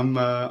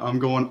 I'm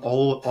going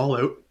all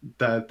out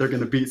that they're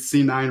gonna beat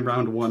C9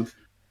 round 1.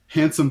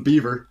 Handsome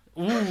Beaver.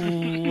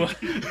 Ooh.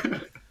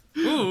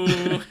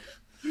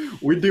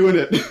 We're doing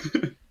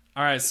it.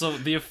 All right. So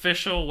the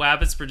official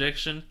Wabbits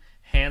prediction: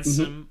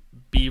 Handsome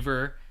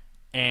Beaver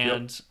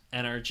and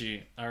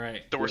NRG. All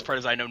right. The worst part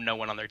is I know no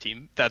one on their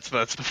team. That's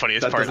the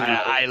funniest part.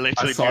 I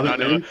literally do not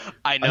know.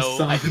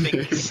 I think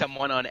name.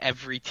 someone on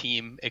every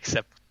team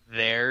except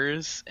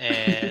theirs,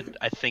 and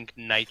I think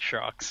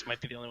Nitrox might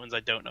be the only ones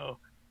I don't know.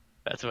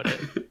 That's what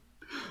it.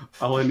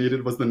 All I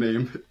needed was the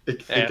name.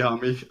 It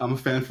got me. I'm a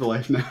fan for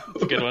life now.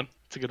 It's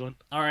a good one.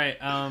 All right.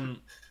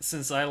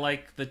 Since I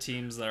like the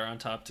teams that are on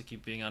top to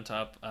keep being on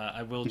top,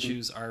 I will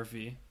choose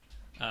RV.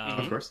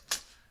 Of course.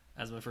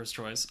 As my first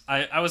choice.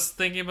 I was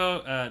thinking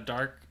about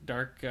Dark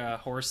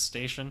Horse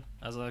Station,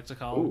 as I like to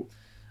call Ooh,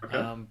 okay.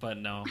 them. But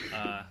no,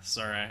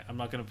 sorry, I'm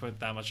not going to put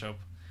that much hope.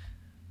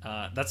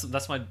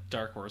 That's my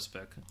Dark Horse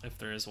pick, if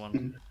there is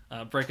one.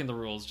 Breaking the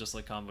rules, just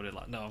like Combo did.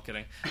 No, I'm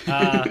kidding.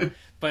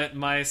 But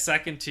my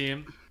second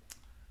team,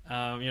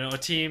 a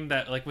team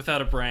that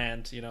without a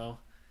brand,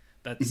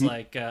 that's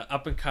like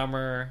up and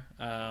comer.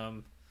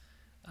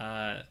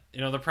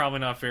 They're probably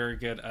not very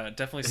good.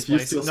 Definitely If you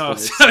spicy. steal No,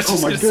 Spice- I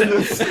was oh just my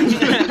gonna say-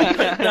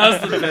 goodness.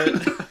 that was the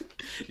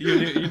bit.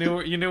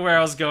 You knew where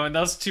I was going.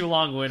 That was too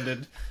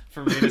long-winded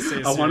for me to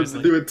say. I wanted to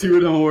seriously. do it too,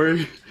 don't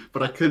worry.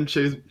 But I couldn't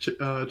choose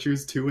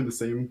two in the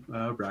same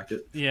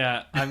bracket.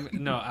 Yeah, I'm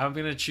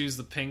gonna choose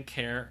the pink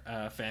hair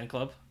fan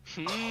club.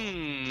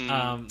 Hmm.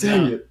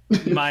 Dang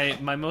it.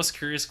 My most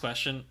curious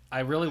question.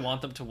 I really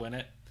want them to win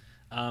it,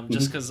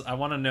 just because I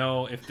want to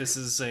know if this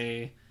is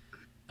a,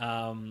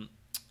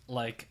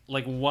 like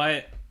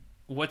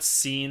what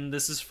scene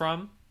this is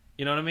from.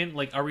 You know what I mean?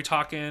 Like, are we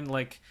talking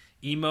like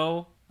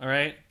emo? All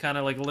right, kind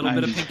of like a little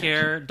bit of pink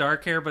hair,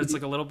 dark hair, but it's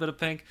like a little bit of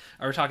pink.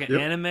 Are we talking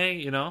anime?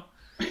 You know?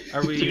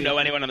 Are we? Do you know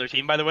anyone on their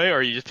team, by the way, or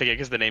are you just picking it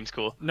because the name's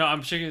cool? No,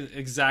 I'm checking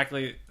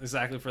exactly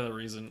for the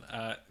reason,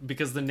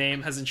 because the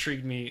name has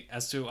intrigued me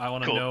as to I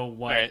want to Cool. know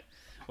what Alright.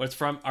 it's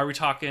from. Are we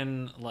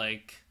talking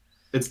like?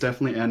 It's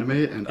definitely anime,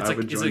 and It's I like-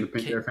 would it's join like the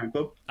Pink Hair fan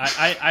club.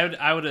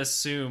 I would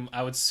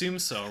assume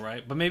so,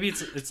 right? But maybe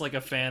it's like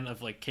a fan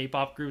of like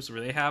K-pop groups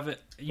where they have it.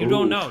 You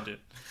don't Ooh. know, dude.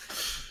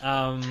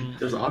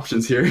 There's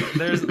options here.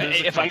 There's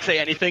If I can say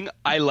anything,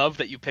 I love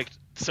that you picked.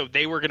 So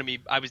they were going to be.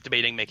 I was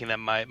debating making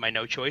them my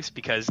no choice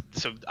because.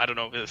 So I don't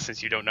know,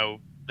 since you don't know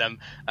them.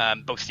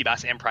 Both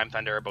Seabass and Prime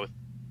Thunder are both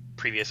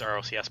previous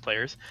RLCS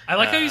players. I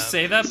like how you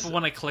say that, but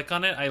when I click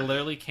on it, I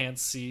literally can't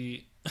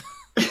see.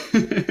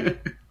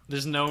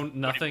 There's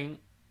nothing.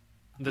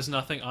 There's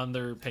nothing on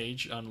their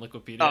page on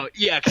Liquipedia. Oh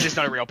yeah, because it's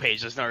not a real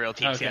page. It's not real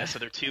teams. Okay. Yeah, so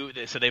they're two.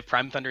 So they have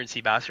Prime Thunder and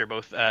Seabass are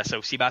both.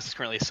 So Seabass is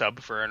currently a sub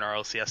for an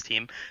RLCS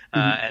team,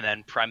 and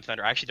then Prime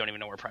Thunder. I actually don't even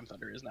know where Prime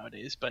Thunder is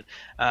nowadays. But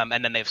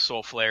and then they have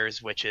Soul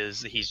Flares, which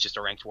is he's just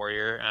a ranked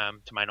warrior.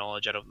 To my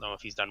knowledge, I don't know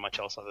if he's done much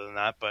else other than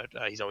that. But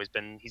he's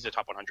a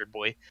top 100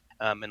 boy,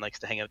 and likes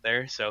to hang out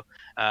there. So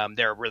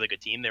they're a really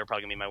good team. They're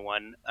probably gonna be my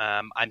one.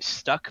 I'm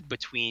stuck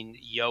between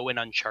Yo and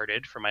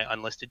Uncharted for my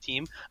unlisted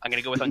team. I'm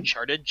gonna go with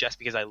Uncharted just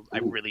because I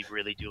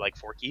really do like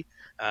Forky.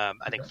 I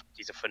think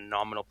he's a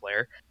phenomenal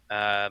player.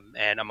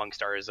 And Among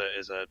Stars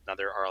is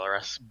another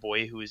RLRS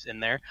boy who's in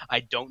there.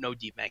 I don't know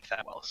Deep Mank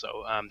that well,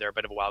 so they're a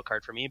bit of a wild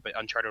card for me. But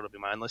Uncharted will be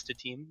my unlisted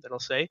team that I'll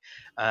say.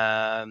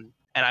 And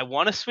I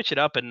want to switch it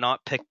up and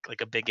not pick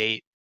like a big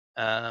 8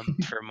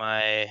 for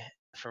my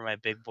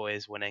big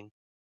boys winning.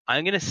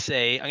 I'm gonna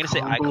say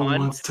Combo Icon.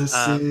 wants to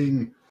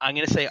sing. I'm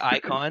gonna say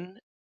Icon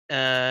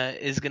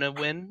is gonna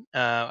win.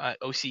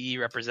 OCE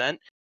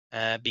represent.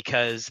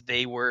 Because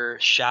they were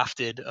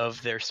shafted of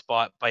their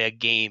spot by a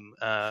game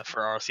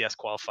for RLCS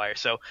qualifier.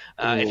 So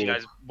if you Ooh.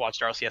 guys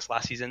watched RLCS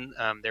last season,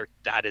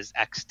 that is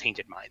ex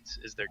Tainted Minds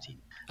is their team.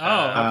 okay,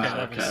 that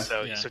okay. makes,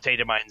 So yeah. so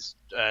Tainted Minds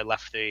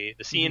left the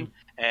scene,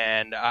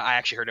 and I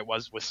actually heard it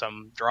was with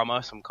some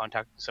drama, some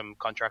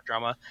contract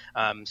drama.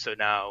 So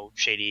now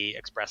Shady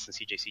Express and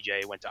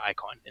CJCJ went to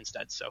Icon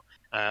instead. So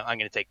I'm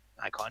going to take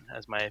Icon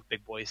as my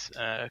big boys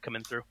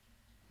coming through.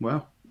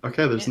 Well,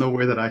 okay, there's no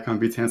way that Icon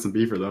beats Handsome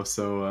Beaver, though,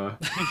 so...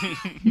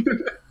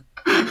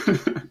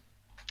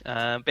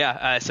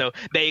 So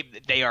they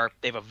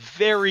have a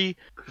very,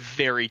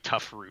 very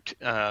tough route.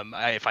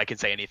 If I can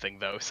say anything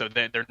though, so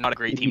they're not a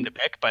great team to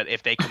pick, but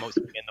if they come out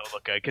swinging, they'll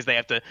look good because they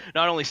have to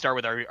not only start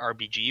with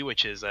RBG,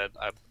 which is a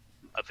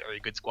very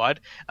good squad.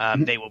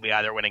 They will be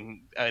either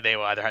winning. They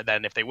will either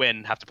then if they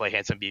win have to play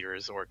Handsome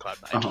Beavers or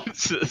Cloud9.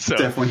 So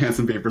definitely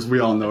Handsome Beavers. We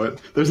all know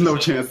it. There's no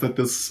chance that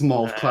this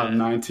small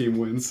Cloud9 team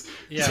wins.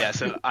 Yeah.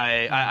 So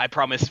I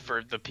promise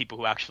for the people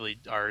who actually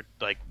are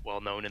like well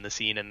known in the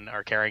scene and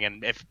are caring,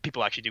 and if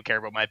people actually do care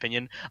about my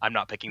opinion, I'm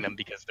not picking them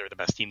because they're the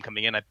best team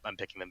coming in. I'm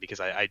picking them because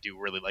I do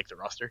really like the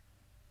roster.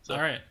 So.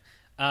 All right.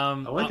 I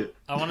like it.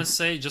 I want to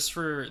say, just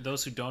for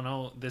those who don't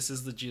know, this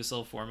is the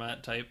GSL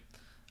format type,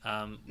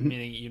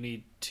 meaning you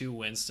need 2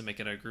 wins to make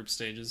it out of group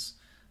stages,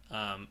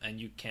 and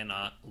you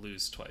cannot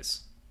lose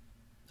twice.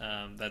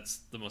 That's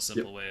the most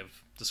simple way of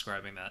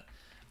describing that.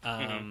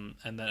 And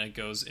then it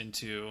goes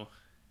into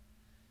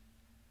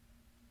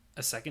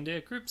a second day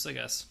of groups, I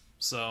guess.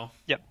 So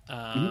Yep.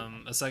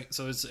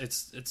 So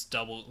it's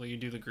double. Like you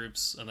do the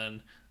groups, and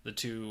then the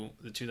two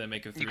that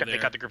make it through They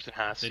cut the groups in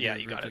half. They do Yeah,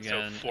 the you got group it.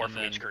 again, So 4 and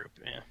from each then- group.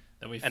 Yeah.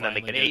 Then we And then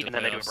make finally it get 8, to and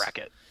then they do a playoffs.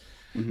 bracket.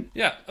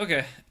 Yeah,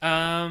 okay.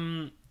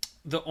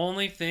 The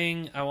only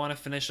thing I want to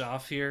finish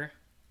off here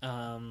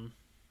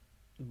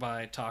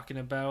by talking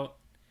about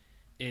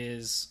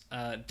is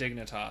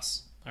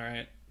Dignitas, all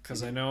right?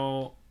 Because we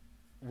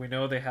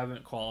know they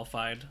haven't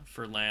qualified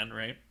for LAN,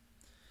 right?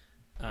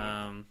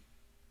 I'm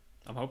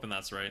hoping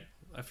that's right.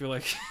 I feel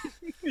like...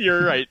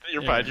 You're right.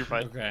 You're Yeah, fine. You're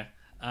fine. Okay.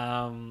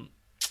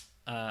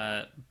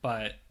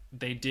 But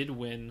they did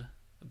win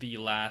the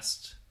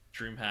last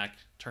DreamHack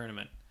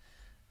tournament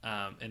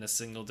in a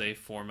single day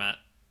format,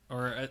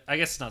 or I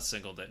guess not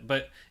single day,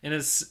 but in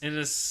a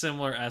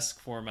similar-esque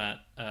format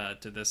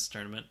to this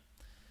tournament.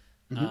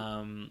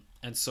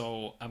 And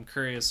so I'm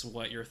curious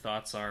what your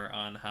thoughts are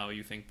on how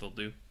you think they'll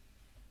do.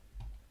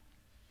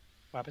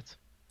 Wabbits.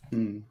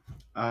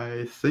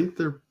 I think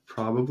they're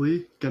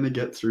probably going to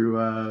get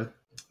through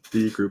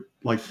the group,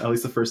 like at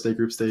least the first day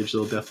group stage.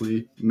 They'll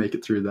definitely make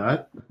it through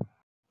that.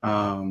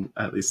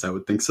 At least I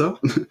would think so.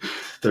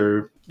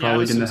 They're Yeah, I'd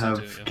probably going to assume so have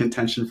too, yeah.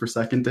 contention for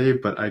second day,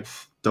 but I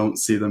don't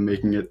see them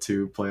making it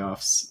to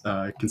playoffs,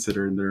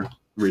 considering their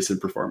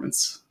recent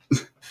performance.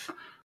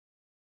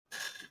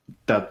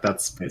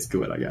 That's basically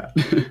what I got.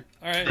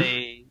 All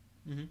right.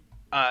 Mhm.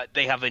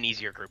 They have an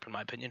easier group, in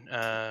my opinion.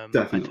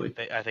 Definitely.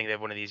 I think they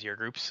have one of the easier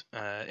groups.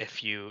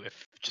 If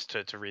just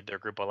to read their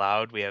group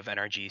aloud, we have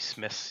NRG,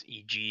 Smiths,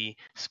 EG,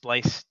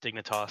 Splice,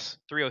 Dignitas,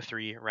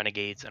 303,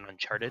 Renegades, and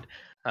Uncharted.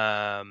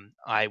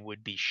 I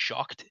would be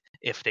shocked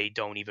if they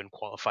don't even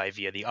qualify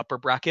via the upper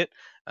bracket.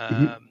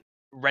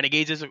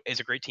 Renegades is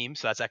a great team,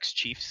 so that's ex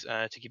Chiefs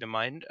to keep in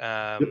mind.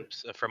 Yep.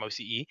 From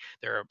OCE,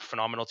 they're a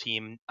phenomenal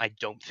team. I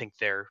don't think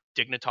they're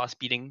Dignitas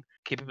beating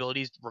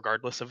capabilities,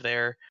 regardless of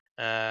their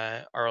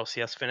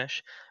RLCS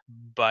finish.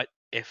 But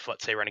if,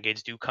 let's say,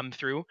 Renegades do come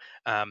through,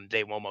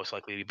 they will most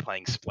likely be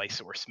playing Splice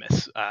or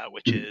Smiths,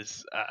 which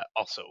is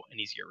also an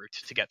easier route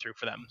to get through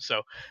for them.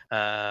 So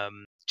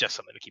just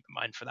something to keep in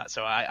mind for that.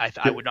 So I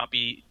would not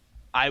be.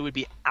 I would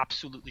be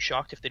absolutely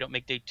shocked if they don't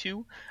make day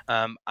 2.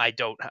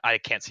 I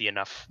can't see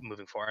enough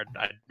moving forward.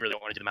 I really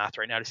don't want to do the math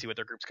right now to see what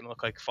their group's going to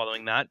look like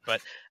following that.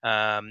 But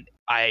I'm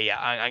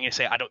going to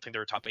say I don't think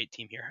they're a top 8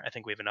 team here. I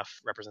think we have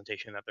enough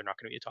representation that they're not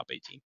going to be a top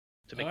 8 team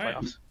to make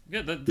playoffs.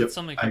 Good. That's Yep,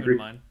 something to I keep agree. in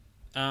mind.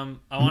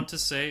 I want to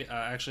say,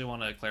 I actually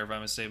want to clarify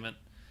my statement.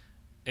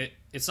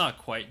 It's not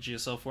quite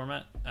GSL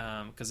format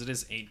because it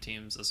is 8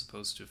 teams as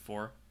opposed to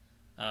 4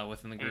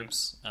 within the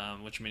groups,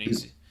 which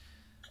means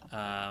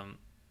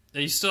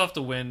you still have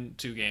to win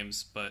 2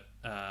 games, but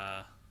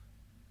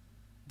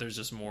there's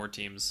just more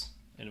teams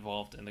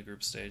involved in the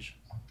group stage,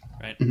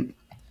 right?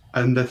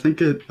 And I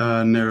think it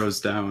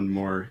narrows down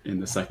more in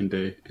the second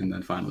day, and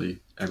then finally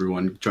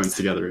everyone joins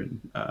together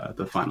in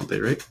the final day,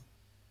 right?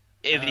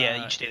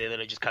 Yeah, each day they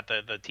literally just cut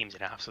the teams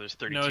in half, so there's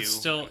 32. No,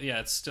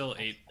 it's still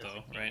 8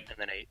 though, right? And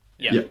then 8.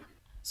 Yeah.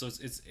 So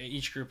it's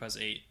each group has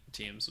 8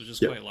 teams, which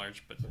is Yep. quite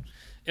large, but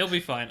it'll be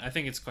fine. I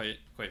think it's quite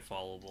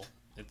followable.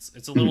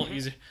 It's a little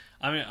easier.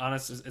 I mean,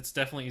 honestly, it's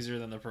definitely easier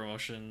than the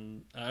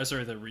promotion.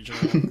 The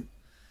regional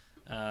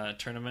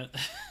tournament.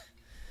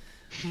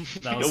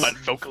 That was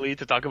vocally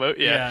to talk about.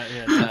 Yeah.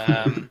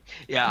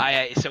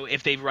 So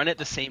if they run it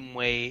the same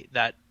way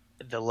that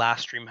the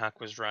last DreamHack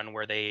was run,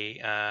 where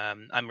they,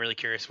 I'm really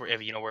curious where I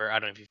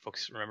don't know if you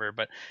folks remember,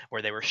 but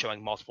where they were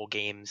showing multiple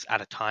games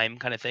at a time,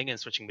 kind of thing, and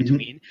switching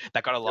between.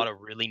 That got a lot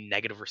of really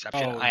negative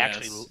reception. I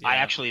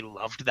actually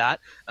loved that,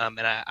 and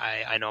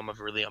I know I'm of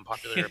a really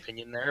unpopular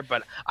opinion there,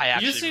 but I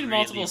actually you just need really,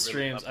 multiple really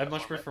streams. loved I that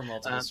much format. prefer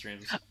multiple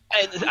streams.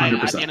 At the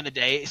 100%. end of the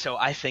day, so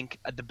I think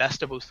the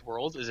best of both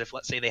worlds is if,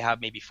 let's say, they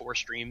have maybe 4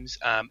 streams,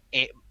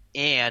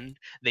 and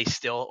they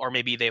still, or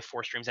maybe they have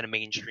 4 streams and a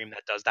main stream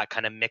that does that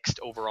kind of mixed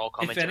overall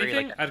commentary. If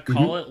anything, I'd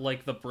call it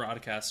like the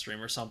broadcast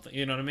stream or something.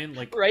 You know what I mean?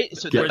 Like, right.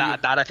 So Yeah.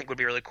 that I think would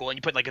be really cool, and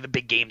you put like the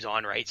big games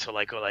on, right? So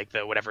like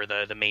the whatever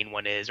the main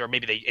one is, or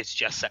maybe it's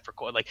just set for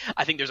like,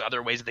 I think there's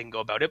other ways that they can go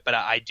about it, but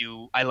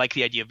I like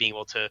the idea of being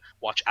able to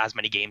watch as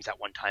many games at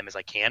one time as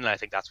I can, and I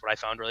think that's what I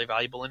found really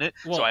valuable in it.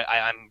 Well, so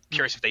I'm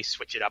curious if they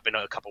switch it up in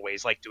a couple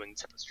ways, like doing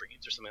separate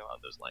streams or something along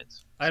those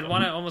lines. I'd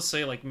want to almost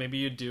say like maybe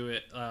you do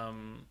it.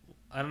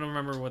 I don't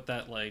remember what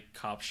that like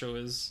cop show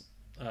is,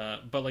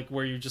 but like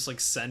where you just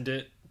like send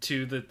it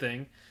to the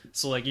thing.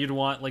 So like you'd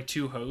want like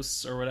 2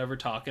 hosts or whatever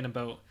talking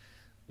about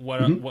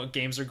what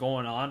games are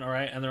going on, all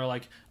right? And they're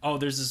like, oh,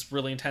 there's this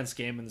really intense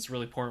game and it's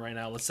really important right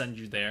now. Let's send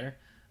you there.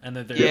 And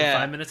then they're in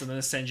 5 minutes, and then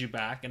they send you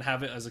back and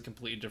have it as a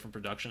completely different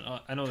production.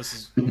 I know this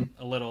is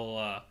a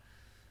little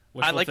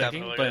wishful like that,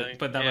 thinking, really.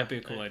 but that might be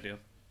a cool idea.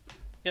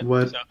 Yeah,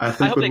 What so I I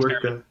think hope would they work.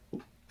 experiment.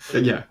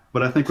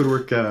 What I think would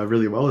work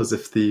really well is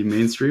if the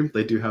mainstream,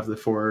 they do have the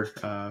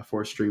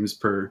 4 streams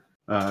per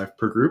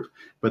group,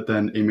 but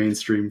then a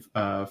mainstream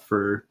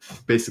for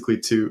basically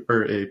 2,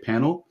 or a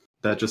panel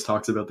that just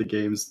talks about the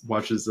games,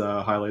 watches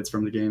highlights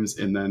from the games,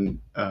 and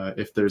then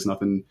if there's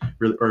nothing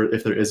really, or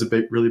if there is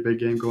a really big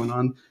game going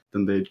on,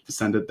 then they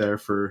send it there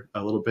for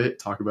a little bit,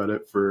 talk about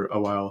it for a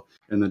while,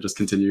 and then just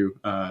continue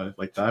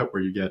like that,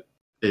 where you get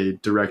a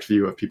direct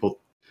view of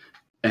people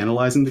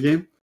analyzing the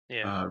game,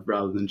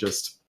 rather than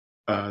just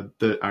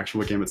the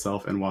actual game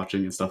itself and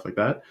watching and stuff like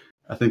that.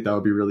 I think that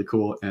would be really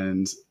cool,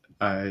 and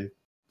I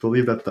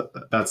believe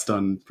that's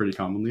done pretty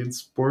commonly in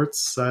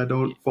sports. I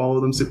don't follow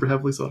them super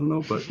heavily, so I don't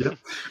know, but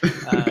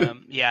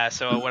yeah.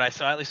 So what I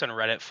saw, at least on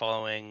Reddit,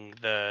 following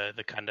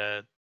the kind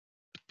of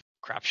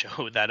crap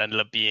show that ended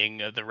up being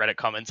the Reddit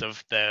comments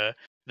of the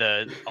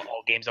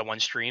all games on one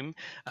stream,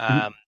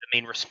 the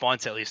main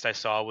response, at least I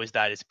saw, was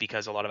that it's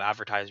because a lot of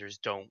advertisers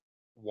don't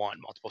want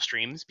multiple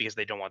streams because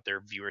they don't want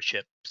their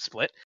viewership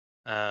split.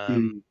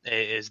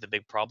 Is the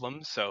big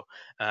problem. So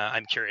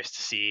I'm curious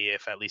to see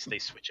if at least they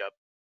switch up.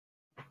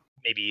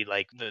 Maybe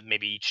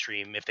maybe each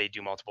stream, if they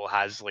do multiple,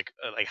 has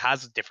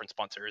has different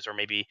sponsors, or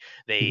maybe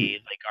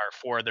they are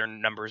for their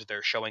numbers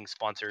they're showing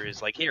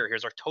sponsors like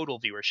here's our total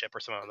viewership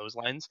or something on those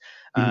lines.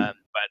 But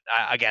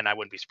again, I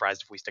wouldn't be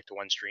surprised if we stick to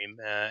one stream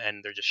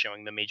and they're just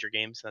showing the major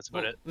games. That's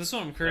about it. This is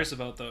what I'm curious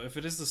about though. If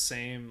it is the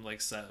same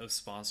like set of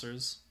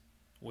sponsors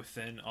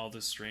within all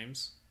the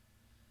streams,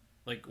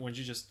 Like, wouldn't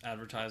you just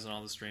advertise on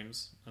all the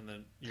streams and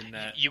then your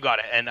net? You got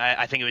it. And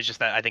I think it was just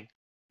that I think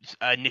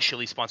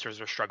initially sponsors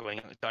were struggling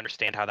to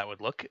understand how that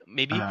would look,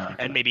 maybe, Okay.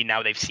 and maybe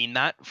now they've seen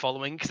that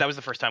following, because that was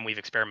the first time we've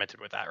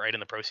experimented with that, right? In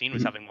the pro scene,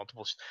 was Mhm. having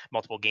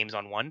multiple games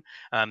on one.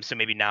 So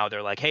maybe now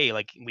they're like, hey,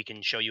 like we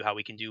can show you how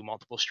we can do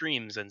multiple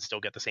streams and still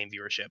get the same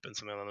viewership and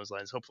something along those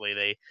lines. Hopefully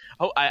they.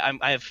 Oh,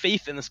 I have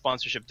faith in the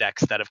sponsorship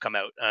decks that have come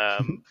out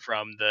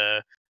from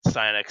the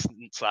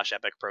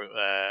Psyonix/Epic Pro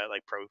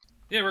pro.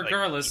 Yeah,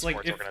 regardless, like,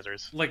 like esports if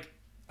organizers. like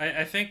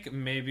I think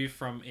maybe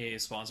from a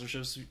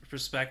sponsorship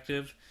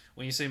perspective,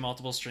 when you say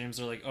multiple streams,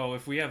 they're like, oh,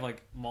 if we have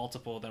like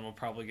multiple, then we'll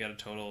probably get a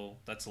total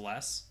that's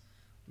less.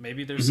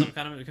 Maybe there's some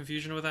kind of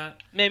confusion with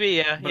that. Maybe,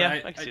 yeah, But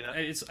yeah, I can see that.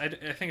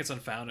 I think it's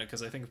unfounded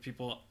because I think if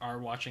people are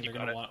watching, they're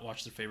going to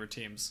watch their favorite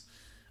teams.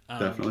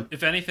 Definitely.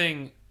 If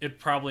anything, it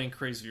probably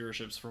increased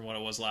viewerships from what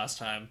it was last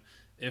time.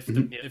 If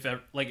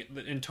like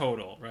in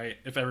total, right?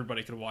 If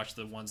everybody could watch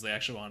the ones they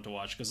actually wanted to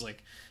watch, because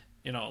like,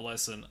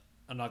 listen,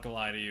 I'm not gonna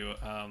lie to you.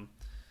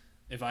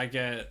 If I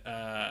get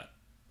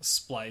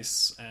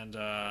Splice and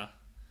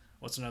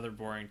what's another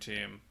boring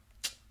team?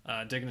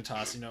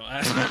 Dignitas, no,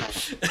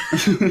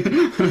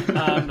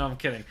 I'm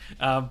kidding.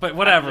 But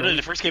whatever. Literally,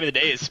 the first game of the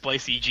day is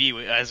Splice EG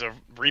as a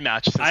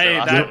rematch.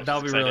 Since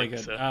that'll be really good.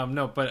 So.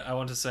 No, but I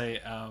want to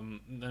say,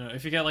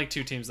 if you get like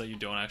two teams that you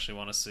don't actually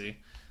want to see,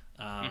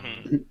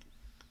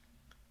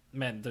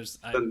 man,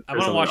 I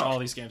want to watch all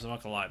these games. I'm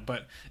not gonna lie,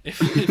 but if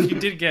you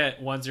did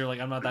get ones you're like,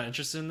 I'm not that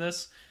interested in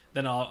this,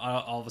 then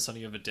all of a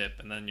sudden you have a dip,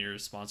 and then your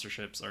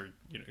sponsorships are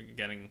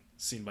getting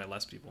seen by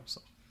less people.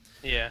 So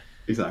yeah,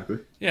 exactly.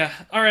 Yeah.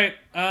 All right.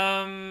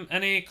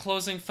 Any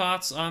closing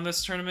thoughts on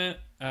this tournament?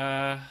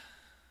 I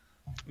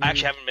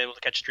actually haven't been able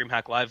to catch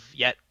DreamHack live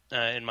yet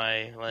in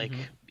my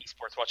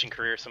esports watching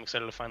career, so I'm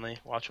excited to finally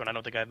watch one. I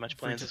don't think I have much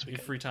plans this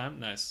weekend. Free time,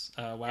 nice.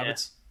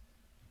 Wabbits?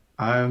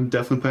 I'm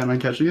definitely planning on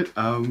catching it.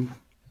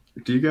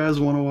 Do you guys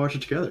want to watch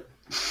it together?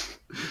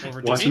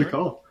 Watching the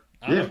call.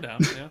 I'm down.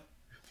 Yeah.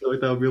 I feel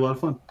like that would be a lot of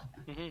fun.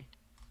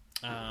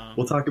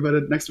 We'll talk about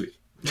it next week.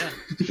 Yeah.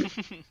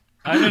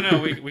 I don't know.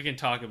 We can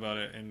talk about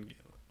it, and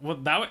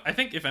I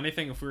think if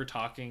anything, if we were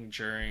talking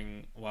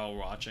while we're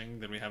watching,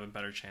 then we have a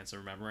better chance of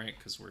remembering it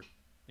because we're,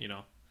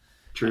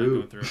 True.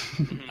 going through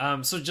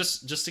it. So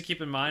just to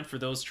keep in mind for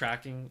those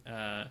tracking,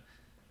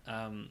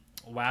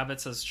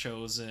 Wabbits has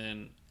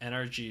chosen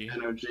NRG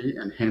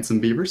and Handsome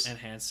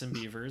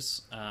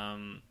Beavers.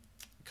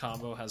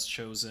 Combo has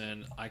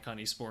chosen Icon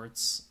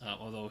Esports,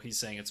 although he's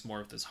saying it's more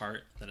with his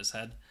heart than his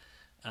head.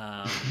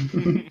 I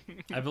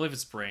believe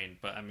it's brain,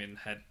 but I mean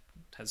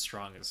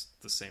headstrong is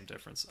the same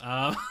difference.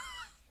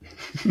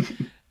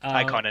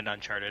 Icon and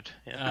Uncharted.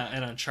 Yeah.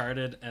 And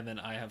Uncharted, and then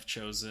I have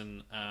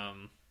chosen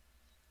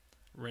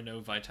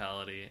Renault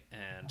Vitality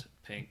and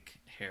Pink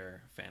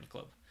Hair Fan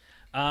Club.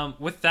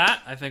 With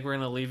that, I think we're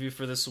going to leave you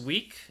for this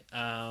week.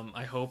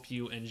 I hope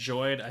you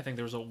enjoyed. I think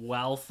there was a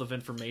wealth of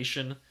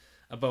information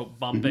about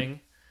bumping.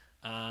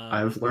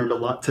 I've learned a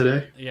lot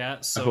today.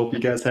 Yeah, so I hope you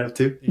guys have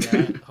too.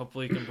 Yeah,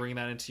 hopefully you can bring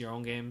that into your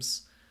own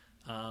games.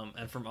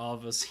 And from all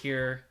of us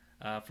here,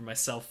 from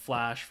myself,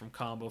 Flash, from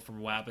Combo,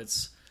 from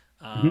Wabbits,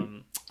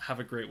 have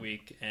a great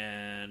week,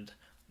 and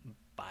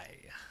bye.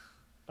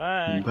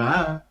 Bye.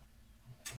 Bye.